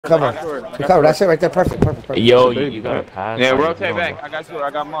Cover. Good cover. That's it right there. Perfect. Yo, you gotta pass. Yeah, rotate back. I got you.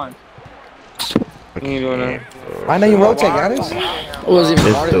 I got mine. I know you rotate, Giannis. I wasn't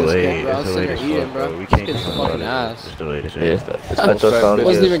even part of this game, bro. I was sitting there eating, bro. We can't This fucking ass. I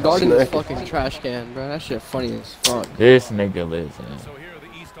Wasn't even guarding this fucking trash can, bro. That shit funny as fuck. This nigga listen.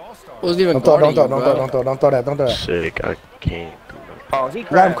 Wasn't even guarding. Don't throw that. Sick, I can't do that. Oh, he You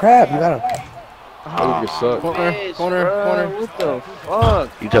got him, crab. You got him. Corner. What the fuck?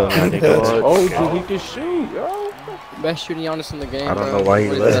 You telling me that nigga Oh, dude, he can shoot, yo. Best shooting Giannis in the game, I bro. don't know why he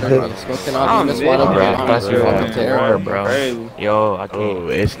let him. Smoking out, he missed wide open. That's your Fucking terrible, bro. Crazy. Yo, I can't. Oh,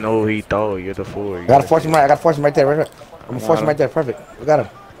 it's no he thought. You're the 4. I gotta force him right. I gotta force him right there. I'm gonna force him right there. Perfect. We got him.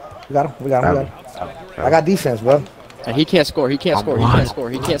 We got him. I got defense, bro. And he can't score. He can't score.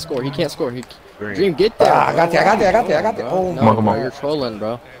 Dream, get there. I got there. Oh, no, bro, you're trolling,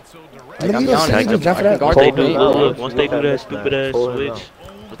 bro. Look at you jump for that. Look, once they do that stupid ass switch,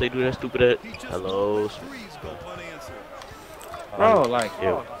 hello. Bro, like,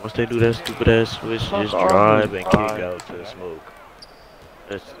 Yeah, once they do that stupid ass switch, just drive and kick out to the smoke.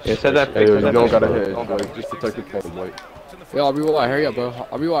 yeah, said that. Hey, you don't gotta hit, like, just protect the point, like. Yo, I'll be wide. Hurry up, bro.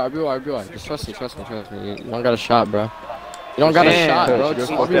 I'll be wide. Just trust me. You don't got a shot, bro. You don't got a shot, bro.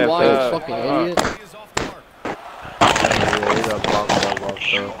 Just I'll be wide, you fucking idiot.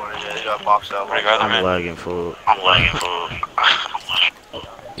 I'm lagging for.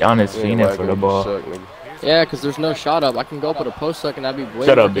 Giannis fiending for the ball. Yeah, cause there's no shot up. I can go up with a post up and that'd be way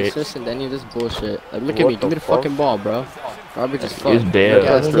Shut more up, bitch. consistent than any of this bullshit. Like, look at me. Give me the fucking ball, bro. Garbage as fuck. It's bad.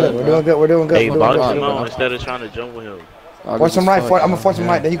 We're doing good. Hey, box him out instead of trying to jump with him. Force him right. I'm gonna force him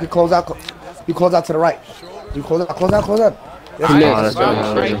right. Then you can close out. You close out to the right. You close out. That's right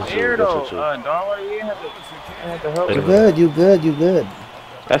there, though. Darwin, you have to help. You good.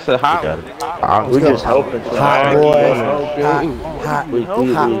 That's a hot one. We just helping. Hot boy. Hot boy.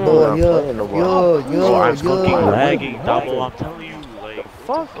 Yo. I'm fucking lagging, Double. I'm telling you, like.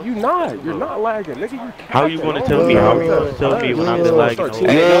 Fuck, you're not lagging, nigga. You How you gonna tell me? How you gonna tell me when I'm lagging?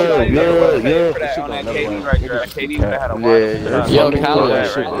 Yo, Cali.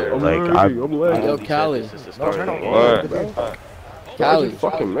 Yo, Cali. Cali,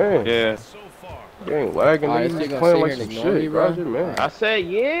 fucking man. Yeah. You ain't lagging, Alright, nigga. so You you playing gonna like sit some here and ignore me, shit, bro? bro. Man. I said,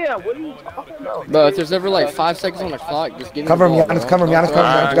 yeah. What are you talking about? Bro, if there's ever like 5 seconds on the clock, just give me Cover the him, ball, Giannis. bro. Cover him, Giannis. You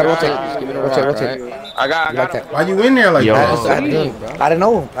gotta rotate. Just give me the rock, Rotate. right? I got that. Why you in there like that? I didn't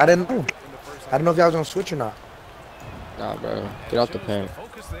know. I didn't know if y'all was gonna switch or not. Nah, bro. Get out the paint.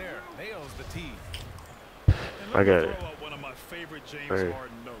 I got it. Hey.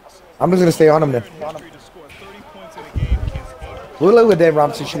 I'm just gonna stay on him then. We'll live with Dave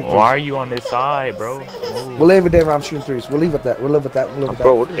Robinson shooting threes. Why are you on this side, bro? We'll live with Dave Robinson shooting threes. We'll leave with that.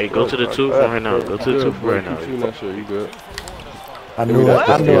 Bro, hey, go to the 2 right now. Go to the 2 right now. You good. I knew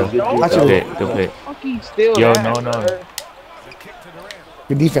it. Good pick. Yo, no.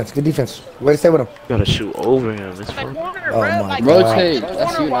 Good defense. Way to stay with him. You gotta shoot over him. It's Oh my God. Rotate.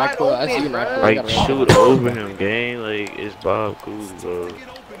 That's you, not like shoot over him, gang. Like it's Bob Cool, bro.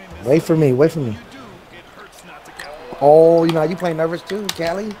 Wait for me. Oh, you know you playing nervous too,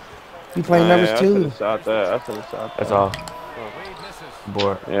 Cali. You playing nervous too. I shot that. That's all.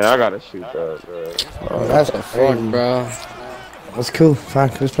 Board. Yeah, I gotta shoot that, bro. Oh, that's fun, bro. That's cool. Fine.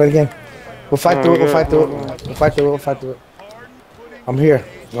 Let's play the game. We'll fight through it. I'm here.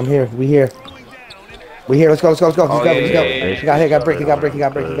 We here. Let's go. Let's go.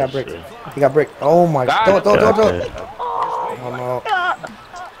 He got brick. Oh my God. Throw it. Oh no.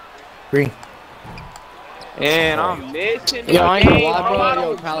 Green. And I'm missing. Yo, I ain't gonna lie,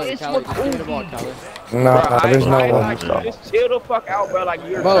 bro. Yo, Cali, just give me the ball, Cali. No, there's no one. Just chill the fuck out, bro. Like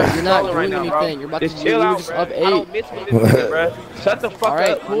you're not doing right now, anything. Bro. You're about just to chill out, just bro. up 8. I don't miss with this, bro. Shut the fuck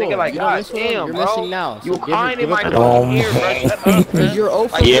up, cool. nigga. Like, God damn, You're bro. missing now. You So crying in my Oh, ear, bro. Shut up, bro. You're 0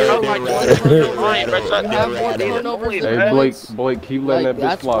 for Like, yeah. like, you're lying, bro. Shut up. Hey, Blake, keep letting that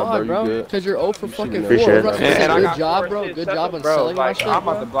bitch fly, bro. You good? Because you're 0 for fucking 4. Appreciate Bro. that. Good job, bro. Good job on selling my shit, I'm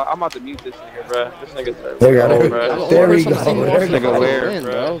about to mute this nigga, bro. This nigga's There we go.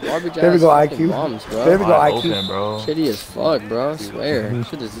 There we go, IQ. Bums, bro. There we go, IQ. Open, bro. Shitty as fuck, bro. I swear.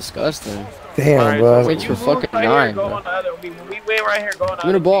 Shit is disgusting. Damn, bro. Thanks for fucking 9, bro. When we win right here, go on the Give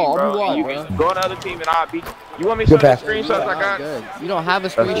me the ball. I'll be wide, wide, bro. Go on the other team and I'll beat you. You want me to show you the screenshots I got? Good. You don't have a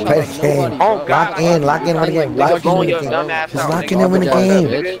screenshot Play of the game. nobody, bro. Lock in with the game. Lock in with the game. Just lock in and win the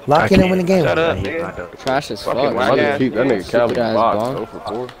game. Lock in and win the game. Shut up, nigga. Trash as fuck. I just keep that nigga Cali Stupid ass box, ball. 0 for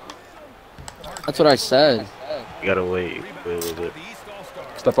 4. That's what I said. You gotta wait a little bit.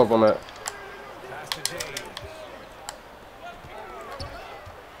 Step up on that.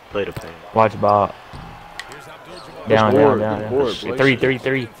 Play the paint. Watch Bob. Down.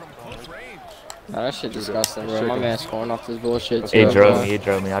 Three. Nah, that shit disgusting, bro. My man's scoring off this bullshit too. It drove me.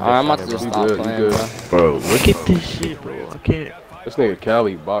 I'm about to just stop playing, bro. Bro, look at this shit, bro. I can't. This nigga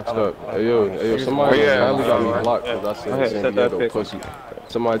Cali boxed up. Hey yo, somebody Cali got me blocked because I said San Diego pussy.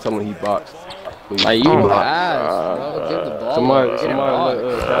 Somebody tell me he boxed. Please. Like, you ass, bro. Give the ball. Somebody let Cali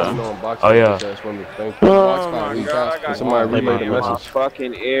know I'm boxing. Oh, yeah. For me. Thank you. Oh my god, I got Somebody relay the message.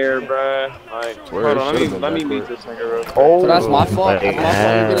 fucking air, bro. Like, hold on, let me meet this nigga real quick. So that's my fault. That's my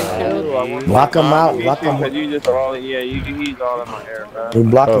fault. You getting killed. Block him out. Block him out. You just all, he's all in my air, bro. You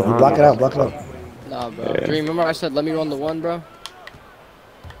block him. You block it out. Block it out. Nah, bro. Dream, remember I said let me run the one, bro?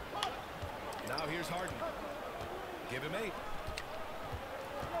 Now here's Harden. Give him 8.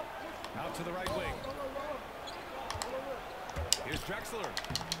 Out to the right wing. Here's Drexler.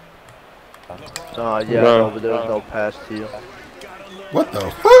 No, there's no pass to you. What the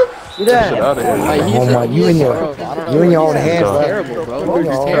fuck? Yeah. Oh my, you in your own hands, bro. Terrible, bro.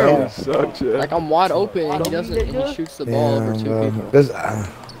 He's terrible. Like, I'm wide open and he shoots the ball over 2 people.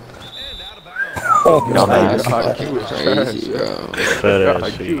 Oh no, that's crazy, bro.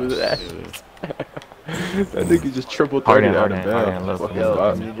 That nigga just triple 30 out of bounds.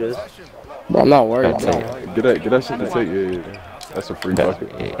 Bro, I'm not worried, bro. Get that shit to take. Yeah. That's a free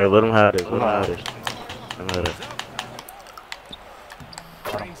bucket. Hey, let him have it.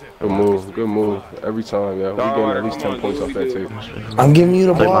 Good move. Every time, yeah. We getting at least 10 points off that too. I'm giving you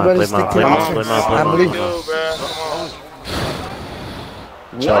the ball, brother. Stick to the offense.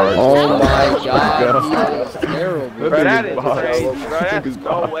 Charge. Oh my god, that's terrible. Bro, that is crazy, bro. That's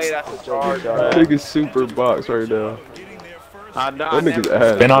no way that's a charge, bro. That nigga's super box right now. That nigga's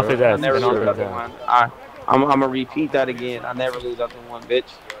ass. Spin off his ass. I never lose up in one. I'm gonna repeat that again. I never lose up in one, bitch.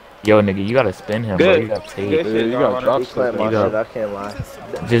 Yo, nigga, you gotta spin him, bro. You gotta take. Good shit, You gotta drop stuff. I can't lie.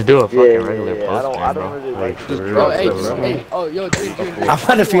 Just do a fucking regular post, I don't really like Bro, hey, oh, yo, dude. I'm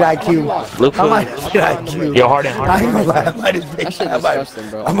trying to feed IQ. I might feed IQ. Yo, Harden. I ain't gonna lie. I might That shit disgusting,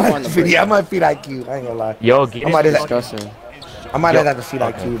 bro. I might feed IQ. I ain't gonna lie. Yo, get disgusting. I might have to feed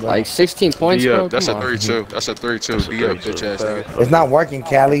IQ, bro. Like 16 points, bro. That's a 32. That's a 32. Be up, bitch ass nigga. It's not working,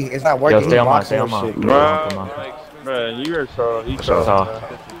 Cali. It's not working. Yo, stay on my. Bro, you are so.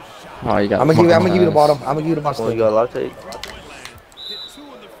 Oh, you got. I'm gonna give you the bottom. I'm gonna give you the bottom. You got a lot to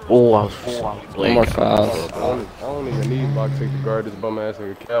One more fouls. I don't even need Bach to guard this bum ass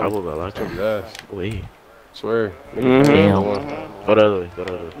nigga Cali. I will go like His ass. Wait. Swear. Damn. Go the other way.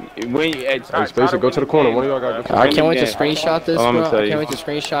 When you, Hey, Spacer, go to the corner. One of y'all gotta go to the corner. I can't wait to screenshot this, bro. I can't wait to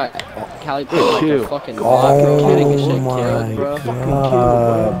screenshot Cali like a fucking getting his shit killed, bro.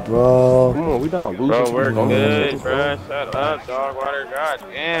 God, bro. Come on, we not losing. bro, we're good, bro. Shut up, Dogwater. God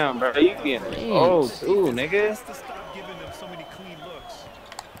damn, bro. You getting old too, nigga.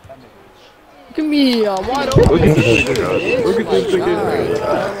 Look at me, I'm wide open. Look at this nigga.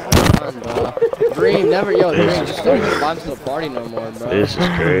 Dream, never, yo, Dream, just don't even vibe to the party no more, bro. This is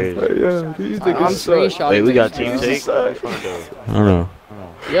crazy. Yeah, these I'm niggas suck. screenshotting. Wait, we got this, team bro. take? I don't know.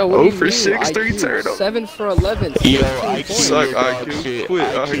 Yo, what do you for mean? 6, 3 IQ, turtle. 7 for 11. Yo, 16 Suck, points. IQ. Quit,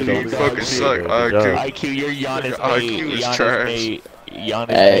 IQ. You fucking suck, IQ. IQ, you're Giannis. IQ is trash.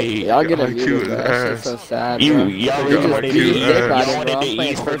 Hey, y'all get a IQ muted, is bro. That shit's ass. so sad, You bro. wanted to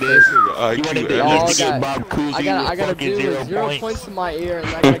eat for this. You wanted to IQ. Bob Cousy. I gotta do with 0 points in my ear, and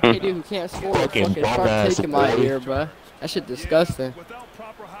I got a kid who can't score. Fucking start taking my ear, bro. That shit disgusting.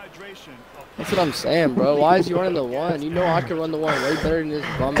 That's what I'm saying, bro. Why is he running the one? You know I can run the one way better than this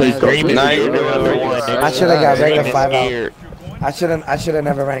bum ass. I should have got regular 5 out. I should have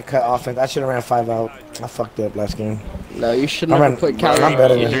never ran cut offense. I should have ran 5 out. I fucked up last game. No, you should never put Cali. I'm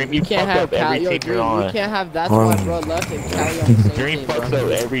better than You can't have Cali. Yo, Dream, you can't have that much bro left and Cali on the same team, bro.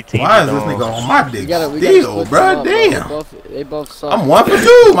 Why is this nigga on my dick still, still, bro? Damn. They both suck. I'm 1 for 2,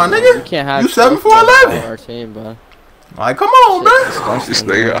 my nigga. You can't have you 7 for on 11. our team, bro. Like, come on, bro. This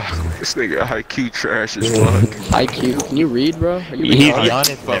nigga IQ trash as fuck. IQ, can you read, bro? He's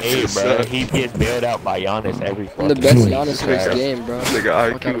Giannis made, bro. He gets bailed out by Giannis every fucking the best Giannis in this game, bro.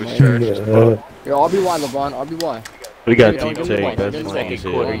 Nigga IQ is trash as fuck. Yo, RBY, LeBron, RBY. We got Don't team give me take. the That's point. funny.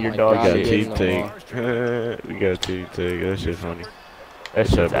 Second quarter, your We dog got shit. team take. We got team take. That shit funny. That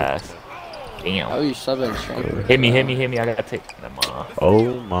shit's ass. Damn. Oh, you subbing strength. Hit me. I gotta take them off.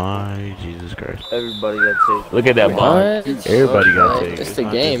 Oh my Jesus Christ. Everybody got take. Look at that ball. Everybody got take. It's the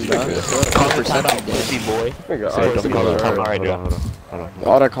game, bro. Call the timeout, pussy boy.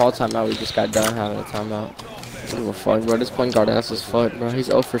 All that call timeout, we just got done having a timeout. Give a fuck, bro. This point guard ass is fucked, bro. He's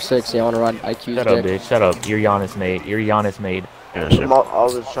 0 for 6. Yeah, I wanna ride IQ's Shut up, dick. bitch. Shut up. You're Giannis made. Yeah, I shit.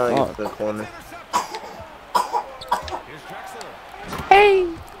 was trying to get to the corner.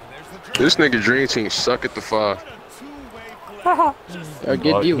 This nigga Dream Team suck at the 5. Or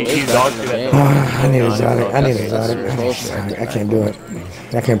get you way He's back in the dog game. I need exotic. I need exotic. I can't do it.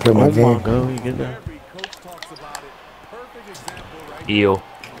 I can't play my game. Go, you get that. Eel.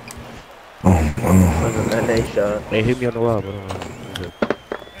 Nice shot. They hit me on the wall, bro.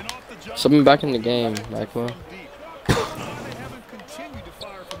 Something back in the game, Maxwell.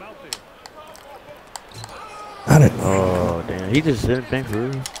 I didn't. Oh, damn. He just didn't think for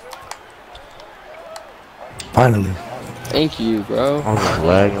real. Finally. Thank you, bro. I was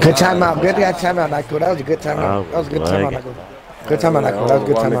lagging. Good timeout. Good timeout, Michael. That was a good timeout. That was a good timeout, Michael. Good timeout, Michael. That was a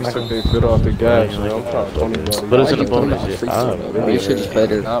good timeout, Took Michael. their foot off the gas, man. I'm trying to 20 But it's in the Why'd you put him bonus. out Shit. free I throw, don't bro? know. You should just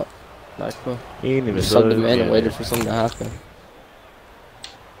played it out. Maxwell. He ain't even You subbed him in yeah. and waited for something to happen.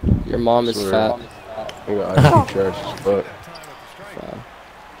 Your mom is fat. You got IQ trash as fuck.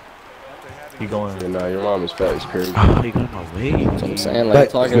 He going. Yeah, nah, your mom is fat. It's crazy. Oh, he got my way. That's what I'm saying. Like,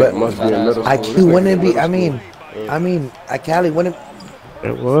 talking about must be fat in ass. middle school. IQ, wouldn't it be? I mean, Cali, wouldn't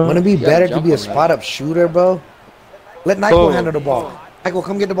it be better to be a spot up shooter, bro? Let Michael handle the ball. Michael,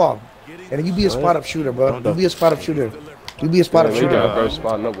 come get the ball, and then you be a spot up shooter, bro. You be a spot up shooter. You be a spot up They shooter. got first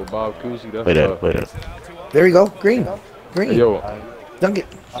spotting up with Bob Cousy. That's Play that, tough. play that. There you go, green. Hey, yo, Dunk it.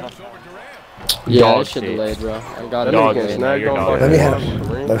 Yeah, Dog that shit shit. delayed, bro. I got it. that Dog nigga shit. can snag You're on dog. Bob Let me have Cousy.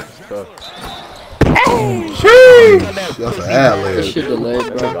 him. It's tough. Sheesh. That's an ad This lib. shit delayed,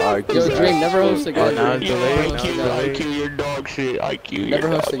 bro. IQ Yo, Dream, never host again. Nah, Dream. it's delayed. Never host again. IQ, your dog shit. IQ, your Never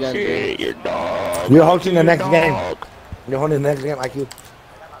dog host again, shit. Your dog. You're hosting the next game. You're holding the next game, IQ.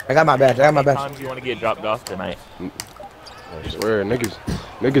 I got my badge. I got my How many badge. times you want to get dropped off tonight? I swear, niggas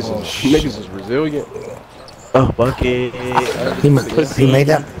is resilient. Oh, bucket. He made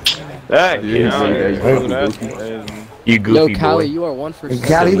that. That kid, Yeah, I don't yeah, know, yeah. that's crazy. You Yo, goofy Callie, boy. you are 1 for And 7.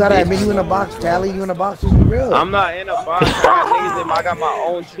 Cali, you gotta admit you in the box. Cali, you in the box. Just be real. I'm not in a box. I got niggas in I got my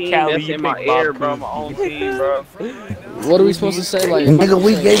own team Callie, that's you in my pick Bob ear, bro. My own team, bro. What are we supposed to say? Like, Nigga,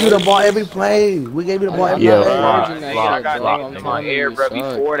 we gave you the ball every play. We gave you the ball every Yeah, play. flop, I flop, got flop, niggas in nigga. my ear, bro. You suck.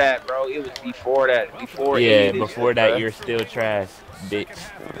 Before that, bro. It was before that. Before any Yeah, of this before shit, that, bro. you're still trash, bitch.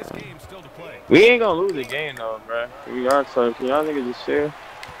 We ain't gonna lose the game though, bro. We are, so can y'all niggas just chill?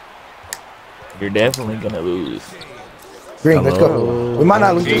 You're definitely gonna lose. Green, let's go. We might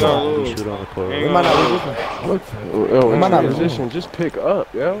not lose We this gonna one. lose. Shoot on the court. We might not lose this one. Yo, We in might not lose. position, just pick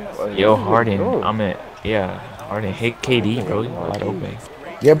up, yo. Like, Yo, what you Harden, doing? Harden hit KD, bro. He's wide open.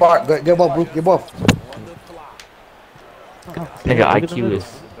 Get Bart. Get both, Bruce. Get both. Nigga, IQ is.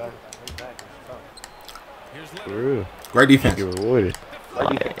 For real. Great defense. You're rewarded.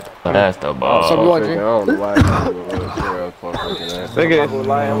 That's the So ball. you want I drink? don't know why. Look at this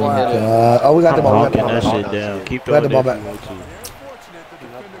lying wide. Oh, we got the ball. We got the Walking that ball. shit down. Keep We got the throwing ball that back. if you want to.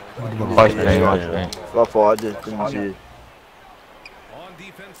 Watch the name, watch the name. My fault, I just didn't see it.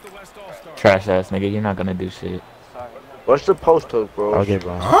 Trash ass nigga, you're not gonna do shit. What's the post hook, bro? I'll get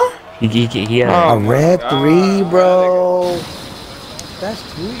wrong. Huh? He had A red three, bro. That's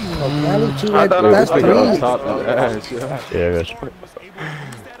two. Cali, two red. That's Nigga on three. top of the ass, yo. Yeah, that's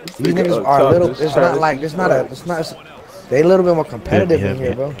These niggas are a little. It's not like. It's not a. It's not. They a little bit more competitive in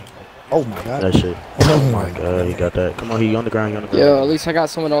here, bro. Oh my god. that shit. Oh my god. God, he got that. Come on, he on the ground, he on the ground. Yo, at least I got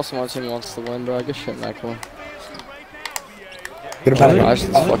someone else on my team who wants to win, bro. I guess shit, Maxwell. Get a How pass. nice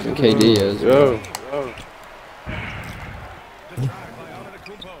this fucking KD is. Yo.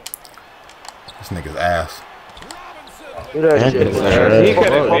 This nigga's ass. Do that That shit, nigga's man. trash. He could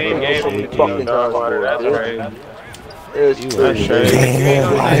have Fuck, been bro. game Fucking dog water. time, That's bro. crazy. It's You crazy.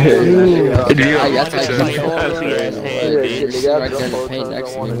 Damn, That's like control, bro. Pepsi in his Yeah, hand, shit, bitch. nigga, I Right there in the jump paint all next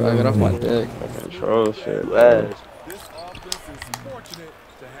to time. me, bro. Get off my dick. Control shit. Ass.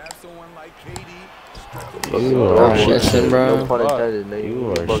 You Oh, are shit, shit. bro. No pun intended, nigga.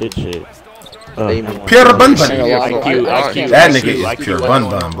 You are shit shit. Pierre Bun I ain't gonna lie, IQ, I IQ. can't- That nigga is pure bun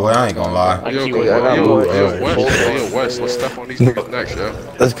bun, boy. I ain't gonna lie. IQ, I got Yo, more. West, let's step on these niggas next, yo.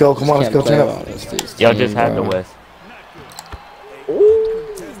 Let's go. Come on. Let's Can't go. play Turn on up. this dude's Y'all team, just had the bro. West.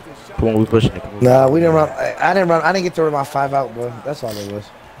 Come on, we pushing it. Come on. Nah, we didn't run. I didn't run. I didn't get to run my 5 out, bro. That's all it was.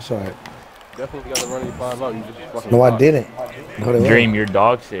 It's alright. Definitely got to run your 5 out. You just fucking No, I blocked. didn't. No, they weren't. Dream, your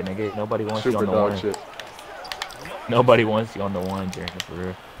dog shit, nigga. Nobody wants you Super on the dog one. shit. Nobody wants you on the one, Dream, for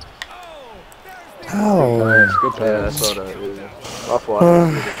real. Oh. Good Yeah, I pass. saw that. My fault.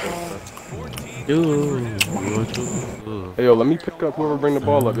 Hey, yo, let me pick up whoever bring the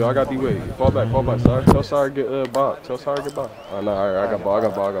ball up, yo. I got D-Wade. Fall back, sorry. Tell Sorry get Bob. Tell Sorry get Bob. Oh, no, alright, I got ball.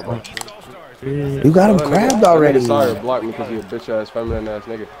 You got him crabbed already. Sorry blocked me because he a bitch-ass, feminine-ass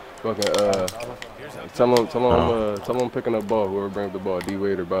nigga. Fucking, tell him picking up ball, whoever brings the ball,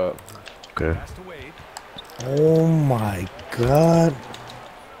 D-Wade or Bob. Okay. Oh my god.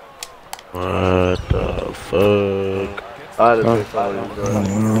 What the fuck?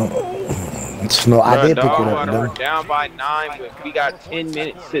 No, I did pick it up, Dogwater, bro. we're down by 9, but we got 10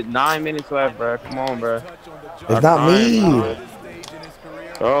 minutes, 9 minutes left, bro. Come on, bro. It's not me.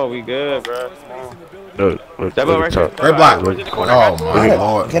 Oh, we good, bro. Come on. Look, That ball right there. Red block. Oh my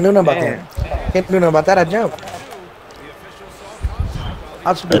lord. Can't do nothing about that. Can't do nothing about that. I jumped.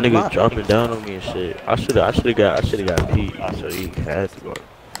 I should That be nigga blocked. dropping down on me and shit. I should have got Pete, so he had to go.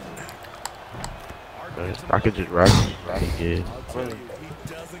 I could just rock him.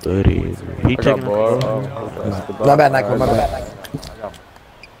 Buddy, he I got taking ball. My bad, Nike. My bad.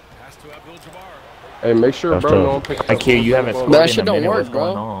 Hey, make sure, bro, don't pick I care you haven't scored That in shit a don't minute. work, What's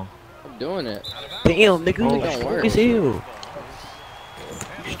going bro. on? I'm doing it. Damn, nigga, Oh, you don't strong work. as hell.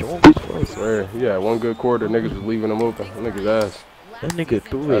 You strong as I fuck. swear, yeah, one good quarter, niggas was leaving them open. Niggas ass. That nigga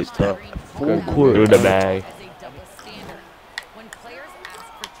threw That's it tough. full court. Through the bag.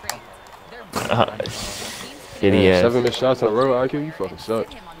 Shitty ass. 7 missed shots in a row, IQ, you fucking suck.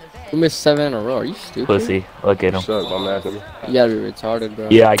 You missed 7 in a row. Are you stupid? Pussy. Look at You him. suck, my man. You gotta be retarded, bro.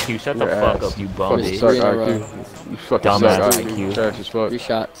 Yeah, IQ, shut the Your fuck ass. up, you You bum fucking bitch. suck, 3 in a row. IQ. You fucking Dumbass suck, IQ. IQ. Trash as fuck. 3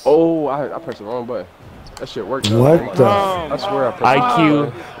 shots. Oh, I pressed the wrong button. That shit worked. though. What the? I swear I pressed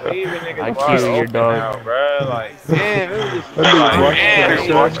IQ. Leaving niggas IQ, wide your open dog. now, bro. Like, damn, it was just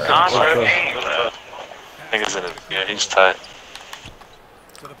Niggas in it. Yeah, he's tight.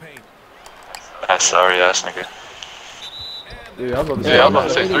 That sorry ass nigga. Yeah, I'm about to say. Yeah, I'm about to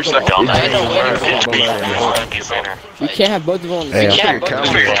say 3 seconds. You can't have both of them on the Hey, same I time. think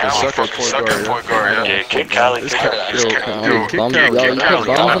Cali fucking suck at point guard. Yeah, kick Cali. Kick Cali. Yo, you put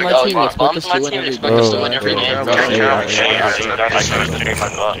bombs on my team, expect us to win every game.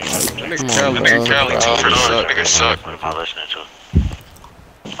 Niggas suck.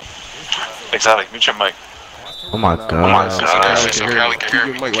 Exotic, mute your mic. Oh my god. Cali can hear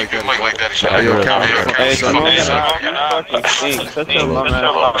me. Keep your mic like that. Yo, Cali, Hey, suck. come on, you fucking stink. Shut your bum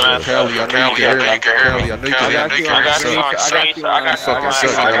ass. Cali, I know you can hear me. Cali, I know you can hear me. I got you. Fucking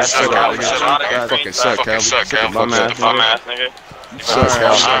suck, Cali. Shut the Bum ass fuck nigga. up. Suck,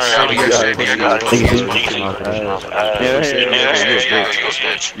 Cali.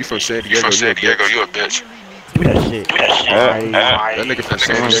 You from San Diego, you a bitch. That shit. That nigga from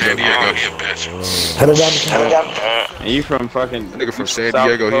San Diego, he a bitch. Head it down. And you from fucking that nigga from San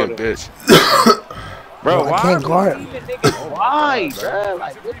Diego, he a bitch. Bro, I why can't guard. Why, bro?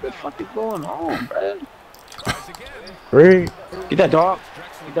 Like, what the fuck is going on, bro? Great. Get that dog.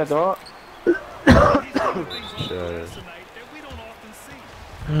 Get that dog.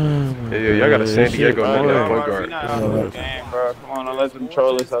 Yeah, y'all got a San Diego nigga at point We guard. not out of this game, bro. Come on, let's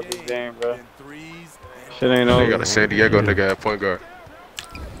control this out this game, bro. Shit ain't They over. got a San Diego nigga at point guard.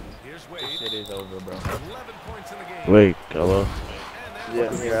 Shit is over, bro. Wait, hello?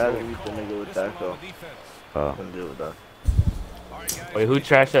 Yeah, here, I didn't meet the nigga with that, so. Couldn't deal with that. Wait, who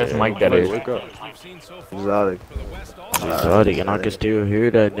trash ass mic that is? Wake up. Exotic. Exotic, and I can still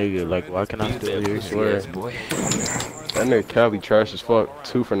hear that nigga. Like, why can I still hear? Swear. Yes, boy. That nigga Cali trash as fuck.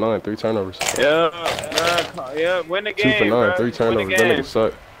 2 for 9, 3 turnovers. Yeah, win the 2 game, for 9, bro. 3 Win turnovers. the That game. nigga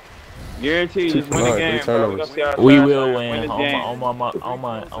suck. Guarantee you, 2 just for win the 9, 3 game, bro. We turnovers. gonna see our We trash will ass win. the game. On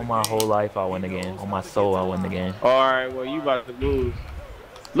my whole life, I win the game. On my soul, I win the game. Alright, well, you about to lose.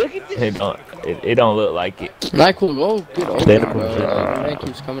 Look at this. It don't look like it. Michael, go get over Stay in it, the bro. corner. Your man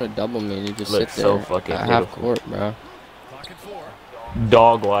keeps coming to double me and you just sit Looks there so fucking at half beautiful. court, bro.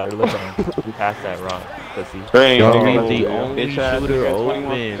 Dog water. Look at him. We passed that rock. Pussy. Y'all Y'all leave the only bitch ass shooter nigga, open.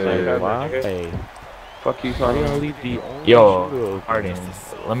 21. Like, why? Hey, Fuck you, why talking y'all about? leave the only Yo, shooter open? Harden.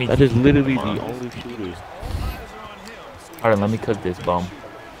 Let me. That is literally the only shooter. Harden, let me cook this bum.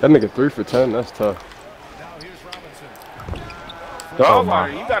 That nigga 3 for 10, that's tough.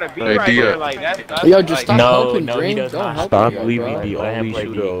 Dogwater, you gotta be Hey, right Dia. there like that. Yo, just stop No, helping no, he Dream. does Don't not. help Stop him, leaving bro. the Let him only play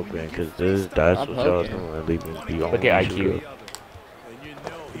shooter D. open, cause that's Stop what y'all helping. doing. Leaving the only Look at shooter. IQ.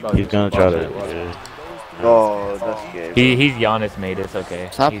 He's gonna try to. Oh, that's gay. He's Giannis made it. It's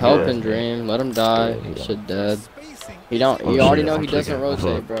okay. Stop He's helping good. Dream. Let him die. He shit dead. You already know he doesn't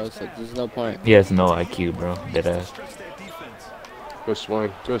rotate, bro. So there's no point. He has no IQ, bro. Deadass. Good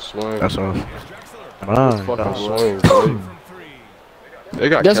swing, good swing. That's off. Good Come fucking on. swing, boy. They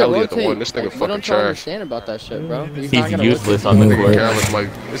got Doesn't Cali at the rotate. one. This nigga What fucking don't y'all trash. understand about that shit, bro? He's not gonna useless rotate. on the Nigga court. Cali's like,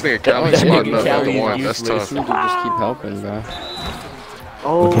 this nigga Cali That spotting nigga up at the Cali one. is That's useless. tough. You just keep helping, bro.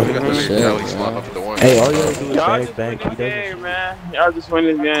 Oh, They got the nigga Shit, Cali bro. spotting up at the one. Hey, all you gotta do is Y'all back just back. win He this game, doesn't. man. Y'all just win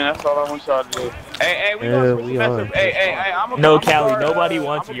this game. That's all I want y'all to do. Hey, we Yeah, gonna we switch the are. matchup. Hey, I'm a No, I'm a Callie, guard, nobody I'm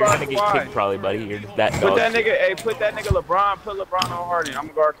wants a you. You're guard gonna get Kawhi. kicked probably, buddy. You're just that Put dog. that nigga LeBron. Put LeBron on Harden. I'm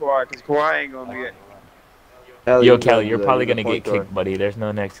a guard Kawhi because Kawhi ain't gonna be it. Yo, Kelly, you're probably gonna get kicked, buddy. There's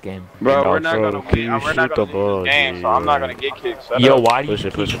no next game. Bro, we're not gonna win. We're not gonna lose this game, so I'm not gonna get kicked. Yo, why do you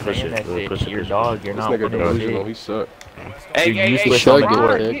keep saying that shit? You're dog. You're not winning shit. He suck. You're useless on the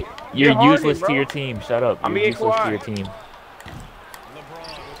court. You're useless to your team. Shut up. You're useless to your team.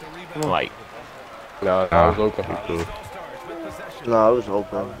 Like. Nah, I was open. No, I was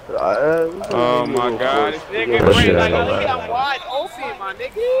open. Oh my god, this nigga Brady, like, I'm wide open, my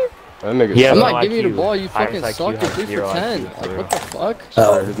nigga. That nigga. Yeah, I'm not giving you the ball. You fucking suck. You're 3 for 10. Like, what the fuck?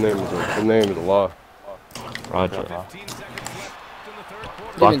 His name is Allah. Roger.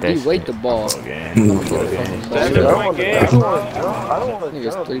 Even D-weight the ball. I don't want to.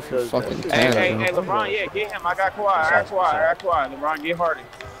 Nigga's 3 for fucking 10. Hey, LeBron, yeah, get him. I got Kawhi. LeBron, get Hardy.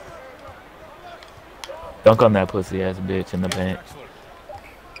 Dunk on that pussy ass bitch in the paint.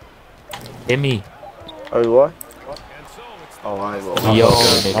 Hit me. Oh, what? Oh, I ain't gonna. Yo,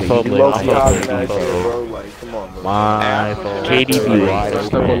 Like, come on, bro. my fault. KDB wide. Let's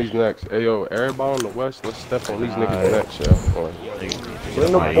step on these necks. Hey, yo, everybody on the west, let's step on these niggas' necks, yo.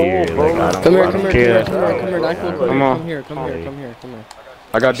 Bring the ball, bro. Come here, Nyquil. Come here.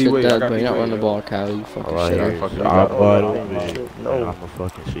 I got D-Wade. But you're not running the ball, Kyle. You fucking shit. No. I'ma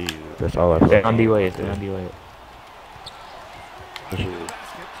fucking see you. That's all I Stay on D-Wade. Stay on D-Wade.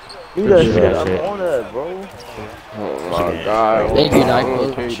 Do that shit. I'm on that, bro. Oh my god. Thank you,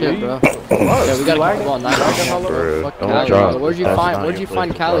 Nyquil. Shit, bro. Yeah, we gotta get the ball. Nyquil. Fuck Cali. Where'd you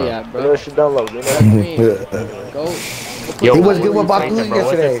find Cali at, bro? Shit down low. Go. Yo, he was good with Baku's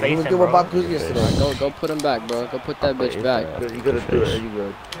yesterday. He was good with Baku's yesterday. Go put him back, bro. Go put that bitch back. You gotta do it. You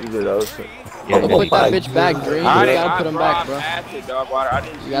good. Go put that bitch back, Dream. You gotta put him back, bro.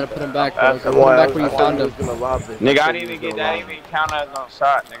 You gotta put him back, bro. Go put him back where you found him. Nigga, I didn't even get that. Didn't even count as no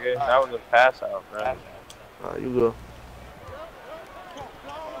shot, nigga. That was a pass out, bro. You go.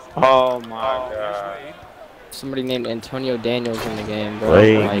 Oh my god. Somebody named Antonio Daniels in the game, bro.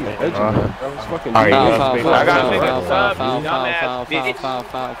 Wait. Like, I gotta make a sub, you dumbass bitch.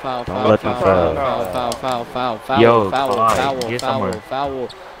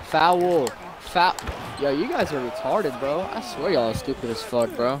 Foul. Yo, you guys are retarded, bro. I swear y'all are stupid as fuck,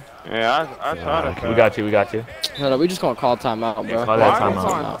 bro. Yeah, I tried to. We got you. No, we just gonna call timeout, bro. Call that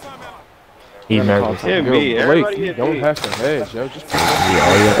timeout. He's nervous. Blake, you don't have to hedge, yo. Just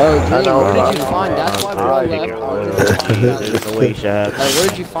where did you find? That's why bro left. Where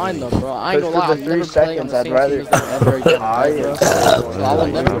did you find them, bro? I ain't gonna lie. I'm never playing on the same team as them ever again, bro. So I will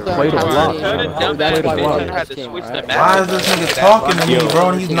never play on Cali. That's why we had to switch the match. Why is this nigga talking to me, bro?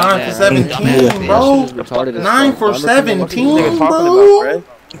 And he's 9 for 17, bro. 9 for 17, bro.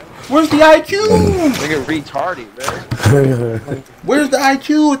 Where's the IQ? Nigga retarded, bro. Where's the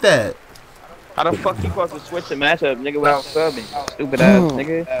IQ with that? How the fuck you supposed to switch the matchup, nigga, without subbing? Stupid ass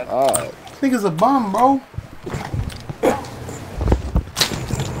nigga. This nigga's a bum, bro.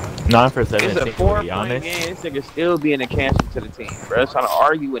 9 for 17. It's a 4-point game. This nigga still being a cancer to the team, bro. Trying to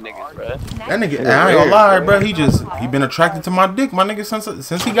argue with niggas, bro. That nigga, I ain't gonna lie, bro. He been attracted to my dick, my nigga,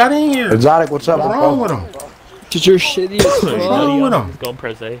 since he got in here. Exotic, what's up? What's wrong with him? Did you're shitty as fuck. What's wrong with him? Go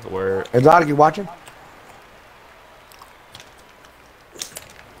press A. Where? Exotic, you watching?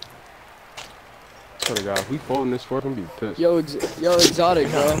 God, we folding this for him, be pissed. Yo, Exotic,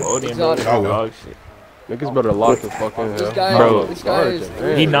 bro. Exotic. Oh, shit. Niggas better lock the fuck in. This guy, bro, this guy is.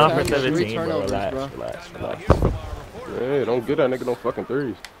 He 9 for 17, bro. Relax. Hey, don't get that nigga no fucking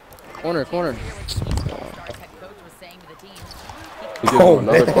threes. Corner. He gives him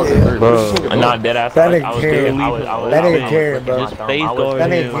another fucking three. Bro, I'm not dead ass. That nigga carrying, that nigga carrying, bro. That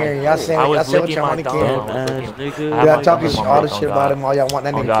nigga carrying. Y'all saying what y'all want to carry. Y'all talking all this shit about him. All y'all want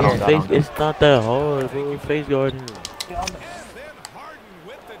that nigga carrying. It's not that hard, bro. Face guard him.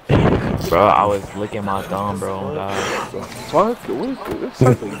 Bro, I was licking my thumb, bro. Oh, God. Fuck, what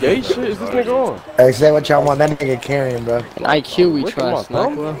fucking gay shit is this nigga on? Hey, say what y'all want that nigga carrying, bro. An IQ we trust,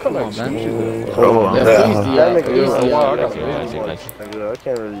 Nyquil. Come on, man. Bro, I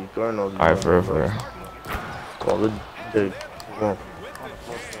can't really guard no. Alright, for real.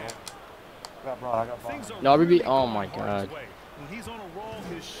 No, we be. Oh my god.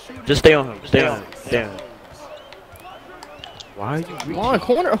 Just stay on him. Why are you reaching? Come on,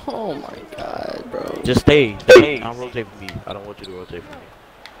 corner. Oh my god, bro. Just stay. Don't rotate for me. I don't want you to rotate for me.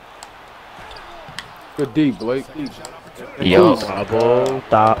 Good D, Blake. Yo.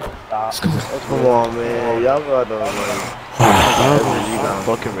 Stop. Come on, man. Y'all got to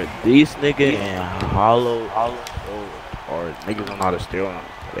fucking with this nigga and hollow or niggas don't know how to steal him.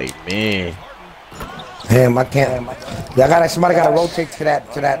 Like, man. Damn, I can't. Somebody gotta rotate to that.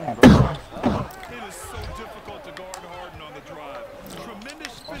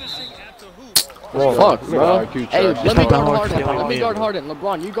 Fuck, bro. IQ Hey, trash. let me guard Harden. Let me guard Harden.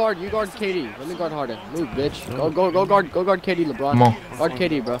 LeBron, you guard KD. Let me guard Harden. Move, bitch. Go guard KD, LeBron. Come on. Guard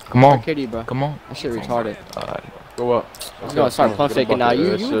KD, bro. Come on. Guard KD, bro. Come on. That shit retarded. Go up. I'm gonna start pump faking now.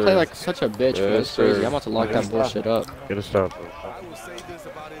 You Yes, play sir. like such a bitch, bro. Yes, It's crazy. sir. I'm about to lock that bullshit up. Get a stop, bro.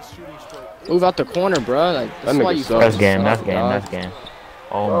 Move out the corner, bro. Like that's That why nigga you. sucks. That's game. That's suck, game. dog. That's game.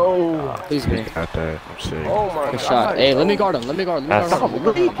 Oh. Please, man. Got that. I'm sick. Oh my Good god. shot. Hey, let me guard him. Let me guard him. Let me guard him. Stop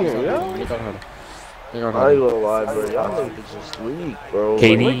leaking, yo. Let me guard him. I ain't gonna lie, bro. Y'all niggas just weak, bro.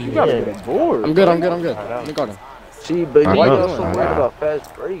 KD. You gotta get bored. I'm good. Let me guard him. See, but I why know. y'all so worried about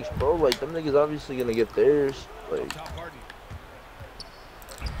fast breaks, bro? Like, them niggas obviously gonna get theirs. Like,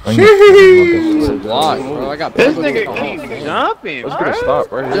 It's a block, bro. I got This penalty. nigga keeps jumping, Let's get a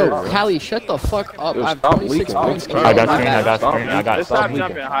stop right here. Yo, Callie, shut the fuck up. Yo, I have stop 26 leaking, points. bro. I got screen. I got Stop screen. I got Let's stop screen.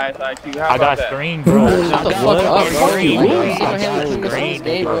 jumping highest IQ. How I about got that? screen, bro. Shut the fuck up, bro. Screen. Like, you single-handedly put me in this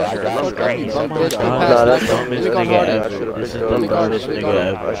game, bro. Shut the fuck up, you bum bitch. Go nah, pass that's that. Let me guard I Harden. should have This picked is the up. dumbest Let me nigga guard him.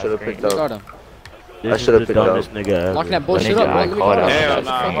 I ever. should have picked Let me up. guard him. This should've is the picked up. dumbest nigga ever. Locking that bullshit Nigga, up, bro. I Let me caught guard him. him. Hell That's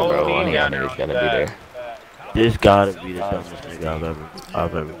nah, fucking whole bro. team One of y'all down there niggas on gotta the be back. there. This gotta be the dumbest nigga I've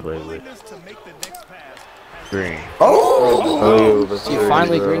ever played with. Green. Oh, He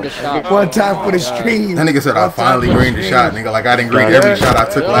finally greened a shot. One time for the stream. That nigga said I finally greened the shot, nigga. Like I didn't green every shot I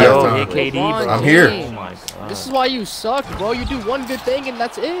took last Yo, time. hit KD, bro. I'm here. Oh my god. This is why you suck, bro. You do one good thing and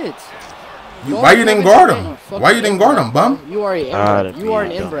that's it. Why you didn't guard him? Why you didn't guard him, bum? You are an inbred. You are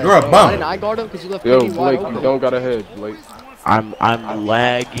an inbred. You're a bro. bum. Why didn't I guard him? Because you left Yo, KD wide Blake, open. you don't got a head, Blake. I'm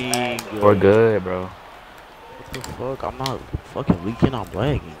lagging. We're good, bro. What the fuck? I'm not fucking leaking. I'm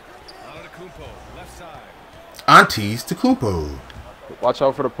lagging. Aunties to Kumpo. Watch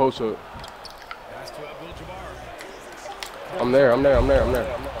out for the post up. I'm there.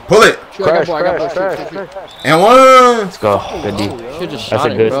 Pull it. Shoot, I got ball, I got ball. Shoot. And one. Let's go. Good D. Should just That's shot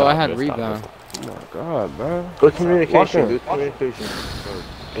a it, good bro. stop, I had good stop, rebound. Oh my god, bro. good communication, good communication.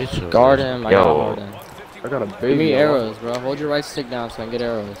 It's a Guard him. I Yo. got Harden. I got a baby. Give me on. arrows, bro. Hold your right stick down so I can get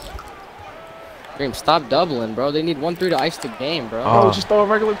arrows. Dream, stop doubling, bro. They need 1-3 to ice the game, bro. Oh, just throw a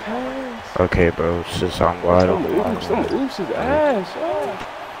regular pass. Okay, bro. It's just I'm wide Some open. oops his ass.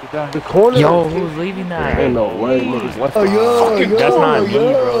 The corner. Yo, who's leaving that? Ain't no way, niggas left. Oh, yo, That's not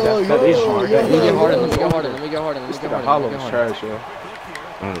me, bro. That is Let me get Harden. Let me get Harden. Let me get Harden. Let me This get nigga Harden. Hollow Let me is get Harden. trash, yo.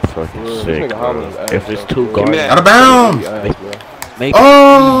 I'm fucking This sick, nigga Hollow is bro. ass, If it's bro. two Give me guards, that. Out of bounds. Ass, bro. make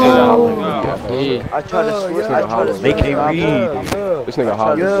Oh. Yeah. I tried to switch. nigga Hollow. Make it read. This nigga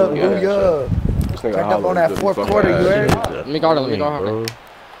Hollow. Yeah, is yeah. This nigga Back up Hollow on that is fourth fucking quarter, you ass. heard? Let me guard him. Let me guard Harden.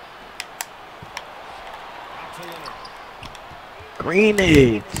 Green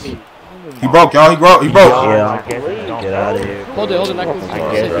it. He broke, y'all. He broke. Yeah, I guess we don't get out of here. Hold it. Not I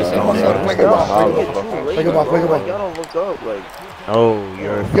guess cool. we don't. Play it off. Y'all don't look up, like. Oh,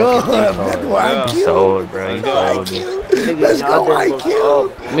 you're a Yo, fucking let's retard. go IQ. Sold, bro. You sold. Let's go IQ.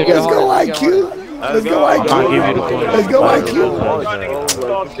 Let's go IQ. Let's go I'm not giving you the IQ. point. Let's go IQ.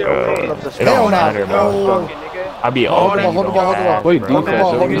 It Hell don't no. matter, bro. I be Hold the open. ball, hold the ball, hold the ball. Play Hold the ball, defense,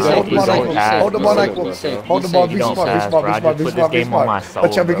 hold the yo. ball, hold the ball, Don't pass. hold the ball, like, Be safe. hold the ball, be Don't smart, be pass, smart, bro. I be smart, just be put smart, this be game on my smart.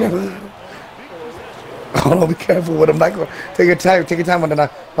 Watch soul, out, be bro. careful. Hold on, be careful with him, Michael. Take your time on the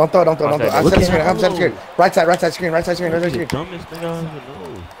knife. Don't throw. I'm set screen, I'm set screen. Right side screen. The dumbest thing I ever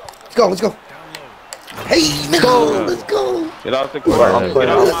know. Let's go. Hey, let's go. Get off the court. I'm playing.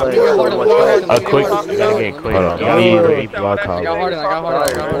 A quick, you gotta get quick. Hold on, You let me need- block I got out. Harden. I got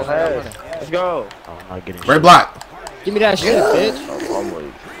Harden. Let's go. I'm not getting Great shit. block. Give me that shit, bitch.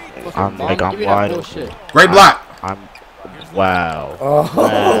 I'm Give like me I'm that wide bullshit. open. Great block. I'm wow.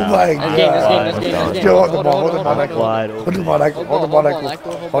 Oh my That's game. god. Still hold the ball, hold the ball, I'm wide hold the open. ball, like, hold the ball, like,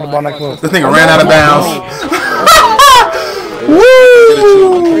 hold the ball, like, This nigga ran out of bounds.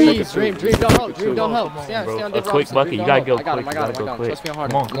 Dream, don't help. Stay on A David quick Robinson. bucket. You gotta go I got him. quick. You gotta go quick. Trust me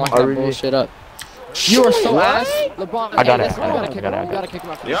hard. Come on. Lock that bullshit up. You are so ass. LeBron, I got it. listen, you gotta kick him out.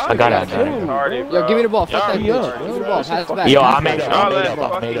 I got it. Yo, give me the ball. Fuck that bitch. Give me the ball. Pass back. Yo, I Pass made back. it. Y'all I let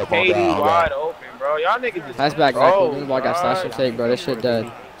made fucking up. KD wide open, bro. Y'all niggas just. Pass back, Michael. Give me the ball. I got slash and take, bro. This shit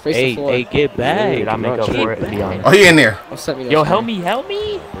dead. Face the floor. Hey, get back. Dude, I make up for it, to be honest. Oh, he in there. Don't set me Yo, that help shit. me.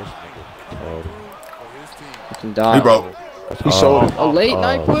 Fucking die. He broke. He showed it. A late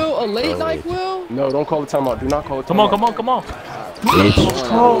night, Will? A late night, Will? No, don't call the timeout. Do not call the Come timeout. on.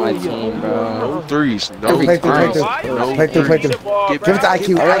 My team, bro. No threes. No Every Play time. through. Give it to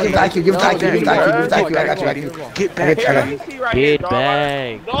IQ. Give it to IQ. Give it to IQ. I got you. Get back. Get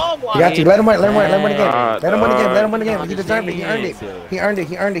back. You got to let him win again. Let him win again. He deserved it. He earned it.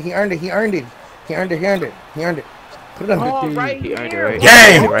 Put it up. Oh, right He earned it, here. right?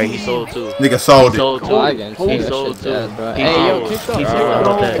 Game! Right, he sold too. Nigga sold He it. sold too. He sold too. Hey, yo, kick He up. sold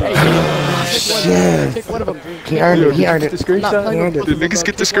that. Kick one of them. He earned it. He earned it. I'm not playing with The niggas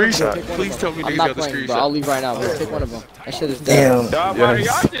get the screenshot. Kick one Please of tell them. me I'm niggas not got the playing, bro. I'll screenshot. leave right now, bro. Kick one of them. That shit is dead. Damn. Dog water,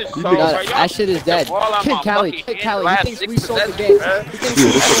 y'all just so, bro. That shit is dead. Kick Cali. Kick Cali. He thinks we sold the game. He thinks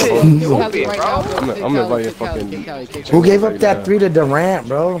we Shit, sold the stupid, game right now, bro. bro. I'm inviting fucking. Who gave up that 3 to Durant,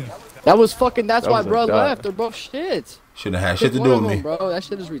 bro? That was fucking. That's That why was a bro dot. left. They're both shit. Should have had shit Kick to one do of with them, me. bro. That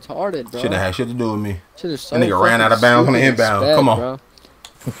shit is retarded, bro. Should have had shit to do with me. Shit is so That nigga ran out of fucking bounds on the stupid inbound. sped, Come on. bro.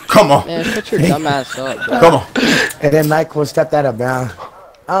 Come on. Man, shut your dumb ass up, bro. Come on. And then Nyquil stepped out of bounds.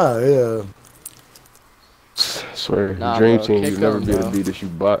 Oh, Swear, Nah, dream bro, team, kick you never them, be able bro. to beat this, you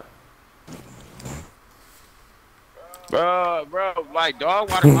bot. Bro, like, dog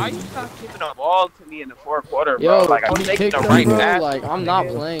water, why you stop giving the ball to me in the fourth quarter, bro? Yo, Like, I'm can you taking kick the them, right bro? pass. Like, I'm not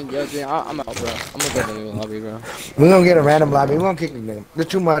playing. Yo, Jay, I'm out, bro. I'm gonna go to the new lobby, bro. yeah. We gonna get a random lobby. We gonna kick the nigga. There's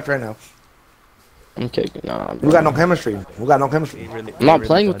too much right now. I'm kicking. Nah, We bro. got no chemistry. We got no chemistry. I'm not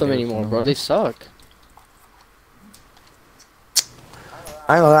playing with them anymore, bro. They suck.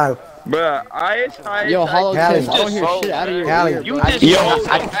 I ain't gonna lie. Bro, Yo, Hollow Cali, Tips, I don't hear shit out of your Cali, ear, You bro. just Yo, sold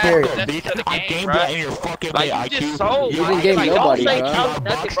I the can hear it. pass to the I game, gamed bro. that in your fucking Like, way, you just IQ. sold. You didn't Like, game don't nobody, say bro. Cali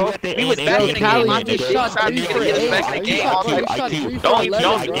nothing, bro. He was Bro, back in the Cali, game. you I just just shot shot 3 you for in 8. the back of the You game. shot Like, 3 for don't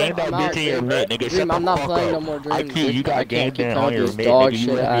 11, bro. game that I'm bitch out, in your Dream. mid, nigga. Shut Dream, the I'm not fuck playing no up. more Dream. IQ, you got I game can't keep that playing on your with these mid, dog nigga. You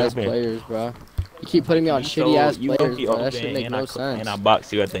shit let me ass open. players, bro. You keep putting me on shitty ass You players, be bro. That open, shit make no sense. and I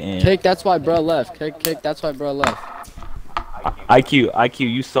box you at the end. Kick, that's why bro left. Kick, that's why bro left.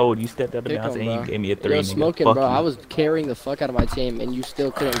 IQ, you sold. You stepped out of Kick bounds him, and you bro. gave me a 3, Yo, nigga. smoking, Fuck bro. you. I was carrying the fuck out of my team, and you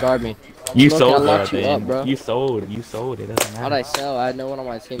still couldn't guard me. You Smoking, sold I that locked you up, bro. You sold. You sold. It doesn't How'd matter. I sell? I had no one on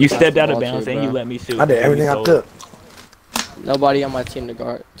my team. You to pass stepped the out of ball bounds to, and you bro. let me shoot. I did everything I could. Nobody on my team to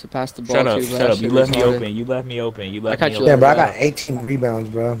guard to pass the ball Shut up. to. Bro. Shut That up. shit You left me retarded. open. You left me open. You left I me got you open. Yeah, bro, I bro. got 18 rebounds,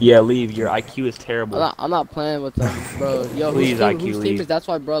 bro. Yeah, leave. Your IQ is terrible. I'm not playing with them, bro. Yo, Please, IQ, whose team leave. is? That's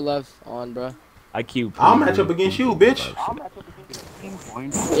why bro left on, bro. IQ. I'll please match up leave. against you, bitch.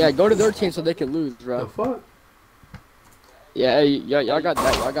 Yeah, go to their team so they can lose, The bro. fuck? Yeah, hey, y'all got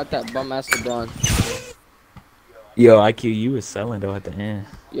that. Y'all got that bum ass LeBron. Yo, IQ, you was selling though at the end.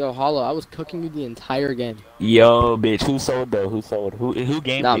 Yo, Hollow, I was cooking you the entire game. Yo, bitch, who sold though? Who sold? Who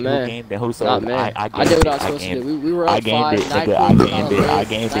gamed Not it? man. Who gamed it? Who sold? Not man. I I did what I gamed was it. supposed to gamed do. We were I up gamed 5. it, nigga. I gamed it. I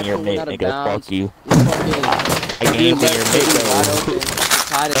gamed in your mid, nigga. Fuck you. I gamed in your mid though.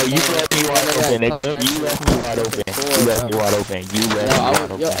 No, you left me wide open, nigga. You left me wide open. You left me wide open. You left me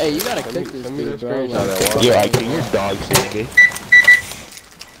wide Yo, open. hey, you gotta kick this dude, bro. Yo, IQ, you're dog shit, nigga.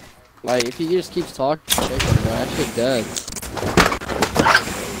 Like, if he just keeps talking, kick him, bro. That shit dead.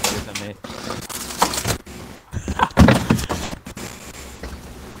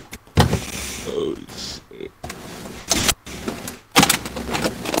 Oh shit.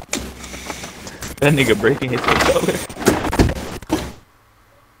 That nigga breaking his controller.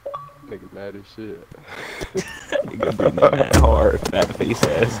 Nigga mad as shit. Nigga breaking that hard, fat face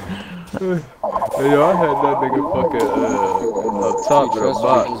ass. Hey, yo, I had that nigga fucking up top with a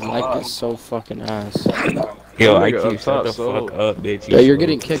box. His mic is so fucking ass. Yo, That nigga IQ, up shut top the sold. fuck up, bitch. Yo, you're sold.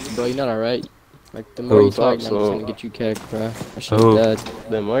 getting kicked, bro. You know that, right? Like, the more Who? you talk, Top I'm just gonna sold. get you kicked, bro. That shit's Who? dead.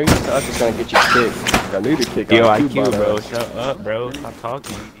 Then why you I just gonna get you kicked? I need to kick Yo, out IQ, bro, shut up, bro. Stop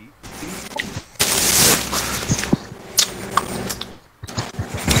talking.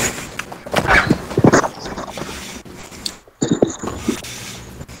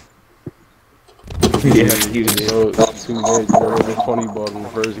 Yeah, you Yo, 2 games, you know, the 20 ball in the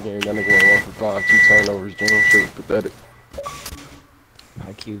first game. That nigga went 1 for 5, 2 turnovers. Dream shit was pathetic.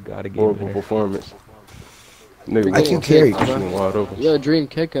 IQ gotta get Horrible better. performance. Nigga, IQ went carried. wide open. Yo, Dream,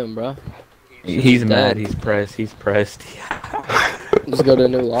 kick him, bro. He's mad. He's pressed. He's pressed. Just go to a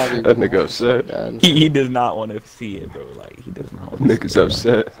new lobby. That nigga upset. God. He does not want to see it, bro. Like he does not. Want to Niggas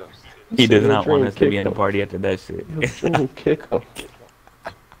upset. He does not want Dream, us to be kick in the him. party after that shit. Dream, kick him.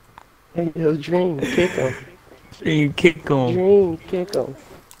 Hey, yo, Dream, kick him. Dream, kick him. Dream, kick him.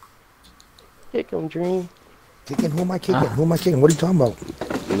 Kick him, Dream. Kicking? Who am I kicking? Who am I kicking? What are you talking about?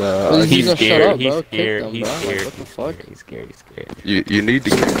 Nah, He's gonna shut scared. up, He's bro. Kick scared. them, He's bro. Like, scared. what the fuck? He's scared. He's scared. You need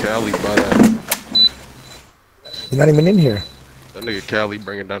to get Cali by that. You're not even in here. That nigga Cali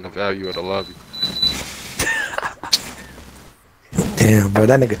bringing down the value of the lobby. Damn, bro,